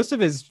like most of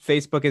his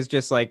Facebook is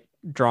just like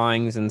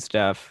drawings and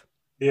stuff.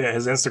 Yeah,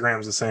 his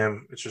Instagram's the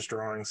same. It's just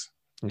drawings.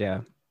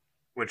 Yeah,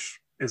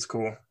 which is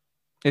cool.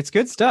 It's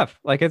good stuff.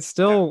 Like it's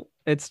still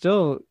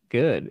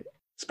good.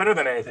 It's better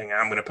than anything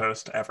I'm gonna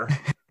post ever.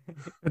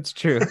 It's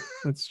true.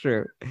 It's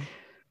true.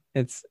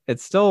 It's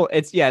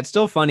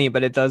still funny,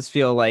 but it does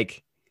feel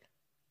like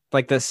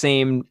the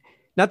same,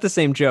 not the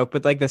same joke,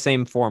 but like the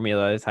same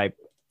formula type,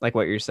 like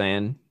what you're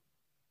saying.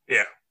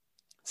 Yeah.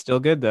 Still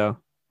good though.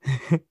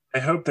 I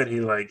hope that he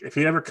if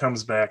he ever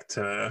comes back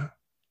to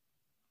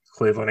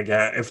Cleveland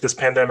again, if this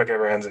pandemic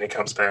ever ends and he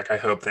comes back, I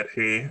hope that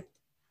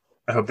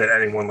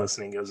anyone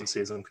listening goes and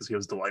sees him because he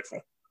was delightful.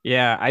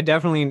 Yeah,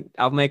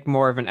 I'll make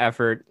more of an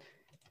effort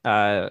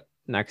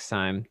next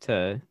time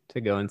to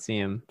go and see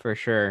him for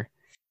sure.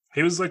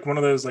 He was like one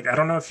of those, I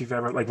don't know if you've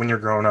ever, when you're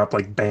growing up,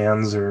 like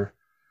bands or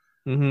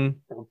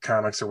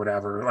comics or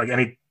whatever, like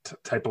any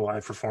type of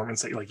live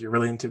performance that you're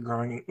really into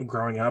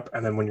growing up,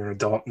 and then when you're an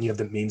adult and you have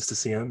the means to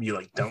see him,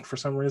 you don't for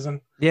some reason.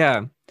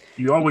 Yeah,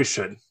 you always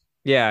should.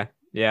 Yeah,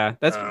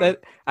 that's that.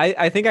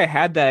 I think I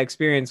had that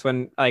experience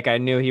when I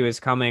knew he was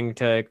coming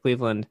to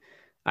Cleveland.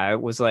 I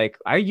was like,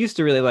 I used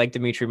to really like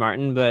Demetri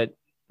Martin, but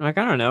I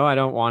don't know, I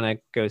don't want to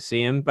go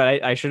see him,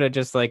 but I should have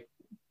just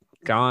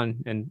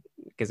gone, and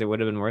because it would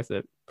have been worth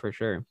it for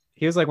sure.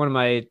 He was one of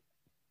my.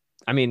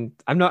 I mean,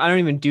 I don't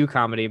even do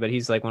comedy, but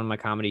he's one of my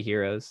comedy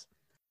heroes.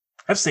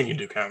 I've seen you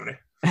do comedy.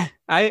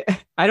 I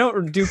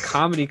don't do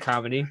comedy.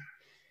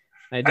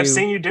 I've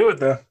seen you do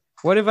it though.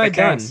 What have I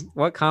done?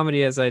 What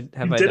comedy have I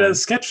done? You did a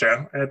sketch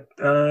show at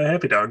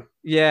Happy Dog.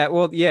 Yeah,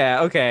 well,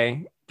 yeah,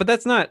 okay, but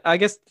that's not. I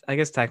guess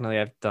technically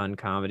I've done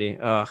comedy.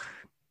 Ugh,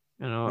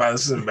 I don't know. Wow,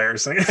 this is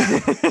embarrassing.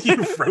 You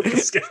wrote the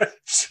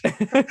sketch.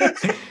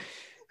 It's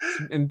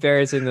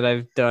embarrassing that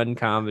I've done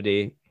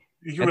comedy.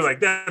 You were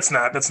that's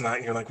not.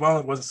 You're like, well,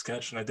 it was a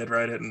sketch, and I did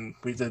write it, and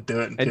we did do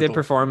it. I did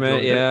perform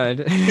it, yeah.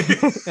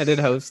 I did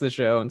host the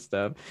show and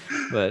stuff,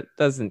 but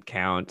doesn't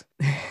count.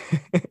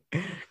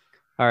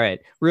 All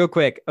right, real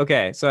quick.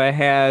 Okay, so I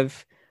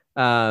have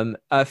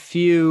a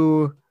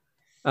few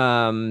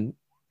tangent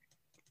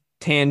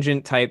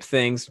type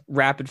things,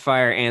 rapid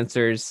fire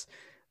answers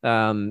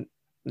that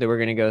we're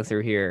gonna go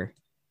through here.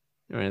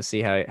 I'm gonna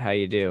see how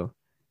you do.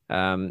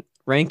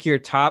 Rank your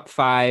top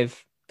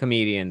 5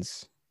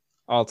 comedians.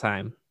 All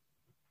time.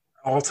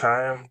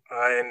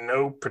 In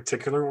no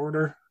particular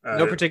order.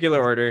 No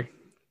particular order.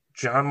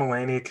 John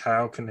Mulaney,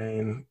 Kyle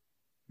Kinane,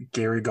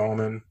 Gary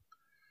Gulman,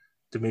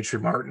 Demetri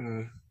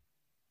Martin,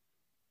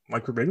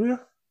 Mike Birbiglia.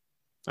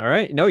 All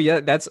right. No, yeah,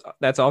 that's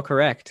all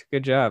correct.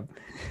 Good job.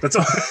 That's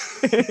all.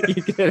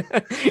 You're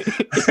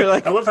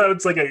I love how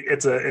it's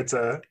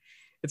a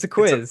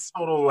quiz. It's a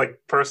total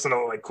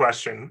personal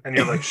question, and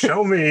you're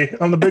show me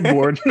on the big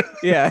board.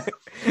 Yeah.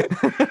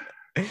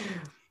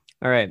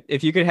 All right.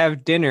 If you could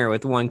have dinner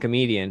with one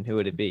comedian, who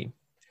would it be?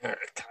 Kyle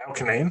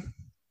Kinane.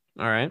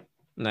 All right.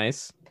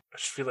 Nice. I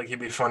just feel like he'd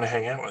be fun to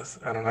hang out with.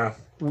 I don't know.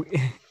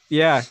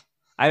 Yeah.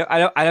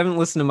 I haven't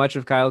listened to much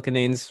of Kyle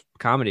Kinane's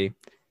comedy.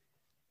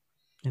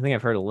 I think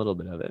I've heard a little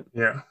bit of it.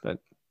 Yeah. But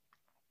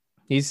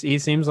he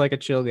seems like a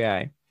chill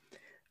guy.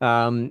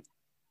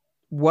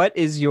 What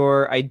is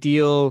your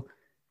ideal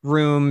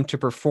room to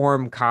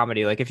perform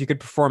comedy? If you could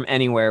perform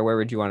anywhere, where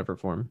would you want to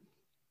perform?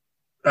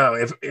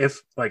 Oh,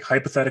 if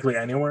hypothetically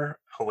anywhere,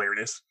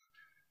 Hilarities.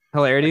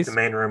 The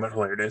main room at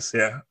Hilarities.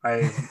 Yeah,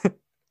 I've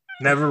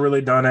never really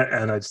done it,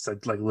 and I just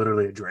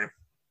literally a dream.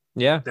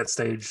 Yeah, that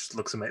stage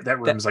looks amazing. That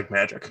room's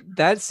magic.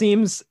 That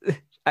seems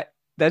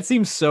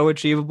so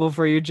achievable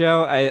for you,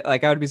 Joe. I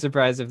would be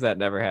surprised if that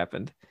never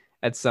happened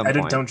at some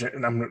point.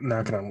 I'm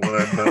knocking on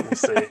wood, but we'll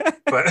see.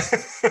 But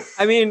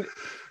I mean,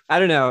 I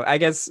don't know. I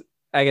guess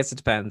it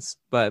depends,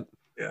 but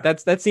yeah.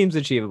 That seems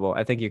achievable.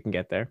 I think you can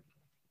get there.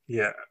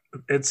 Yeah.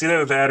 It's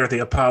either that or the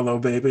Apollo,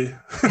 baby.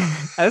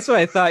 That's what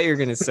I thought you were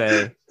gonna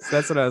say. So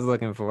that's what I was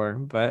looking for.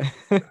 But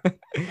I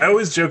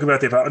always joke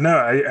about the Apollo. No,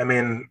 I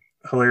mean,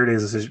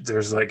 Hilarities.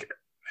 There's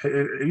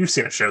you've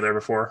seen a show there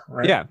before,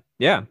 right? Yeah,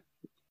 yeah.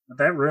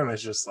 That room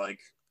is just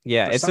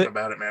it's something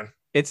about it, man.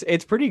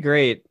 It's pretty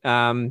great.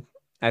 I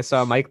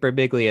saw Mike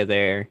Birbiglia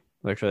there,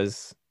 which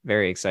was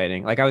very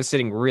exciting. I was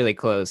sitting really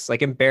close,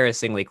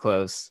 embarrassingly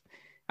close.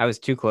 I was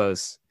too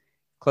close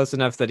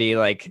enough that he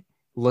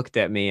looked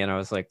at me, and I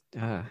was like,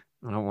 I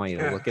don't want you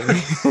to look at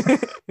me.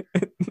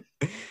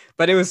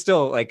 But it was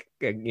still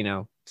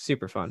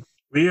super fun.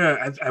 We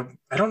I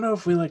don't know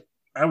if we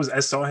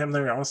I saw him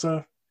there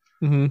also,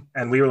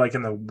 and we were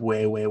in the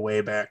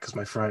way back because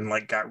my friend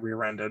got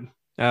rear-ended.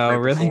 Oh,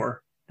 really?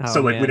 Before. So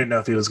Oh like we man. didn't know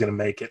if he was gonna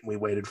make it, and we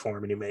waited for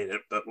him, and he made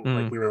it. But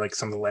like we were like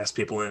some of the last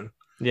people in.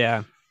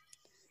 Yeah.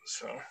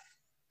 So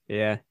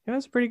Yeah. It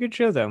was a pretty good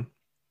show though.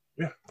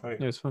 yeah,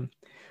 It was fun.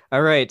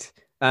 All right.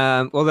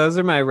 Well, those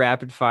are my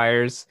rapid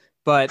fires,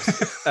 but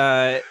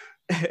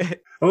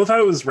well, if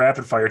I was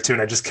rapid fire too,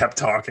 and I just kept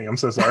talking, I'm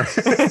so sorry.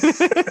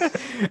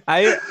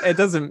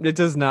 it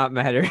does not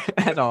matter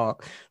at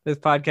all. This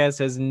podcast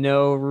has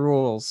no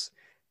rules.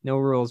 No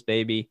rules,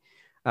 baby.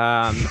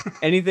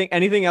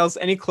 Anything else?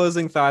 Any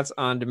closing thoughts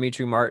on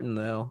Demetri Martin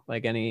though?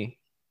 Like anything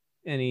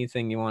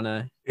you want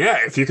to? Yeah,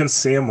 if you can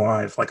see him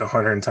live, like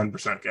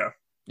 110% go.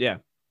 Yeah.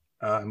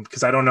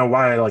 Because I don't know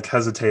why I like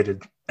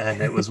hesitated,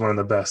 and it was one of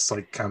the best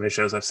like comedy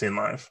shows I've seen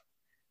live.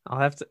 I'll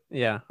have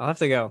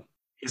to go.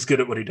 He's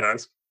good at what he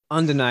does.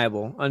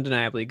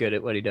 Undeniably good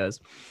at what he does.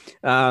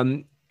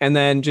 And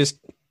then just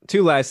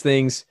two last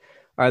things.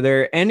 Are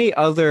there any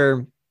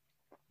other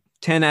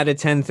 10 out of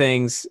 10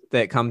 things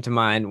that come to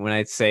mind when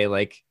I say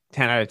like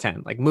 10 out of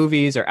 10, like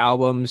movies or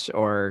albums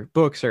or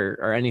books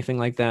or anything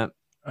like that?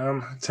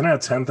 10 out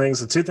of 10 things.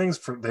 The two things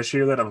for this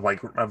year that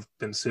I've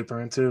been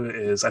super into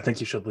is I Think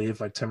You Should Leave,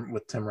 like Tim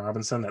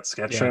Robinson, that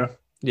sketch show.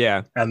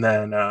 Yeah. And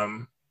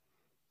then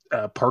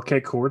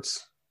Parquet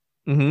Courts.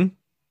 Mm-hmm.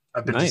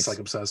 I've been just like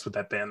obsessed with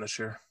that band this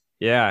year.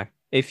 Yeah.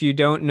 If you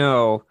don't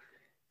know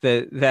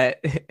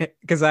that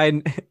because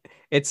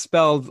it's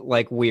spelled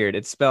like weird.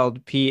 It's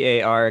spelled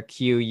Parquet. Am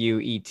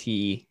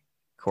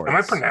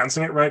I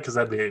pronouncing it right? Because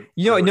that'd be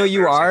no,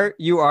 you are,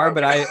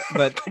 okay.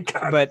 but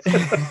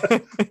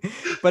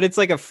but it's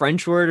like a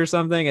French word or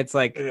something. It's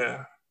like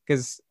but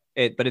it's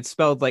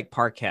spelled like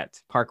parquet,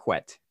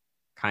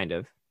 kind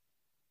of.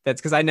 That's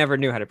because I never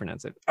knew how to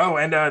pronounce it. Oh,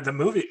 and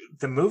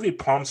the movie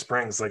Palm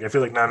Springs. Like I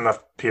feel like not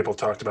enough people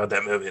talked about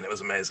that movie, and it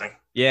was amazing.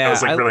 Yeah, I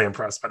was like really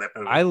impressed by that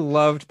movie. I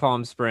loved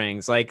Palm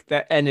Springs, like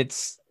that, and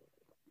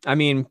I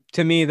mean,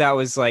 to me, that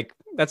was like.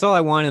 That's all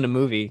I want in a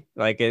movie.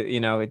 Like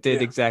it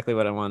did exactly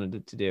what I wanted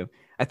it to do.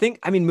 I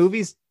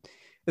movies,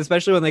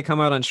 especially when they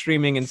come out on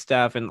streaming and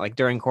stuff and like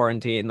during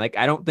quarantine, like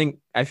I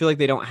feel like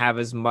they don't have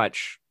as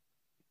much,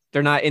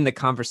 they're not in the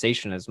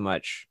conversation as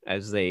much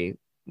as they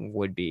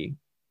would be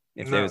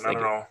if there was not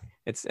at all.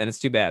 It's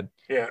too bad.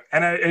 Yeah.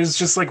 And it was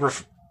just like,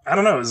 I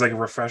don't know. It was like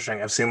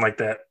refreshing. I've seen like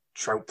that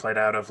trope played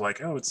out of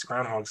like, oh, it's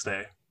Groundhog's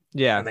Day.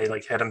 Yeah, and they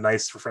like had a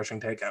nice, refreshing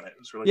take on it. It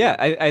was really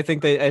good. I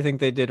think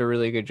they did a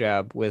really good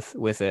job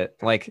with it,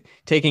 like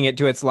taking it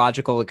to its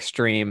logical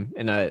extreme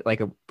in a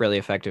really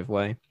effective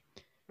way.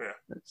 Yeah,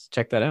 let's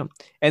check that out.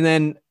 And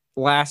then,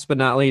 last but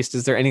not least,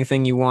 is there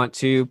anything you want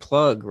to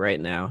plug right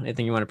now?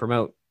 Anything you want to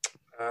promote?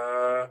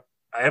 I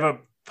have a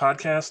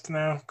podcast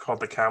now called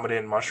the Comedy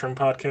and Mushroom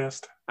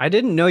Podcast. I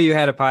didn't know you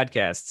had a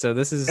podcast, so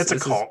it's a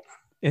cult.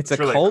 It's a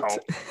really cult?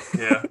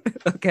 Yeah.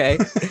 Okay.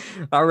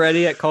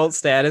 Already at cult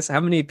status.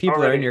 How many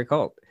people are in your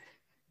cult?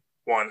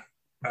 One.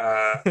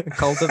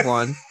 Cult of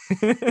one.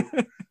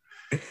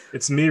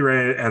 It's me,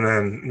 Ray, and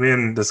then me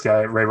and this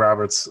guy, Ray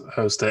Roberts,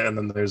 host it, and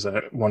then there's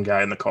one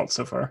guy in the cult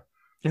so far.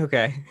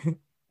 Okay.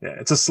 Yeah,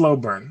 it's a slow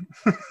burn.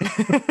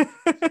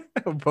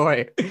 Oh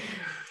boy.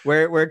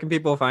 Where can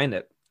people find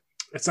it?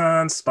 It's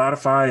on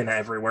Spotify and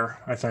everywhere,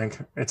 I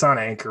think. It's on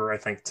Anchor, I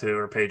think, too,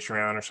 or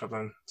Patreon or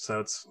something.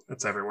 So it's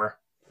everywhere.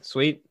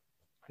 Sweet.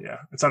 Yeah,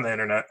 it's on the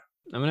internet.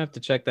 I'm gonna have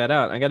to check that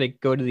out. I gotta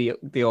go to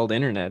the old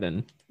internet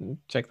and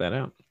check that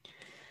out.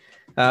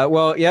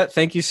 Well, yeah,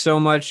 thank you so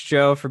much,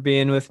 Joe, for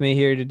being with me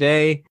here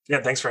today.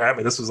 Yeah, thanks for having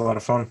me. This was a lot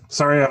of fun.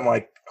 Sorry,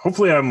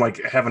 hopefully I'm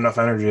have enough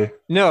energy.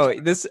 No,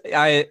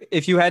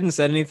 if you hadn't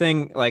said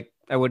anything, like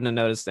I wouldn't have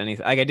noticed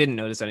anything. Like I didn't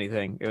notice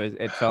anything.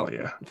 It felt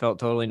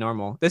totally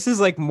normal. This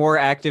is like more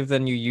active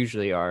than you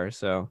usually are.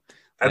 So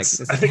I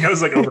think I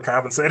was like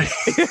overcompensating.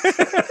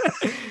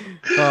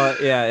 Well,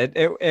 yeah,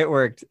 it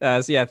worked.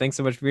 So yeah, thanks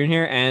so much for being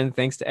here, and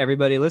thanks to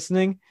everybody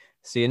listening.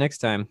 See you next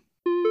time.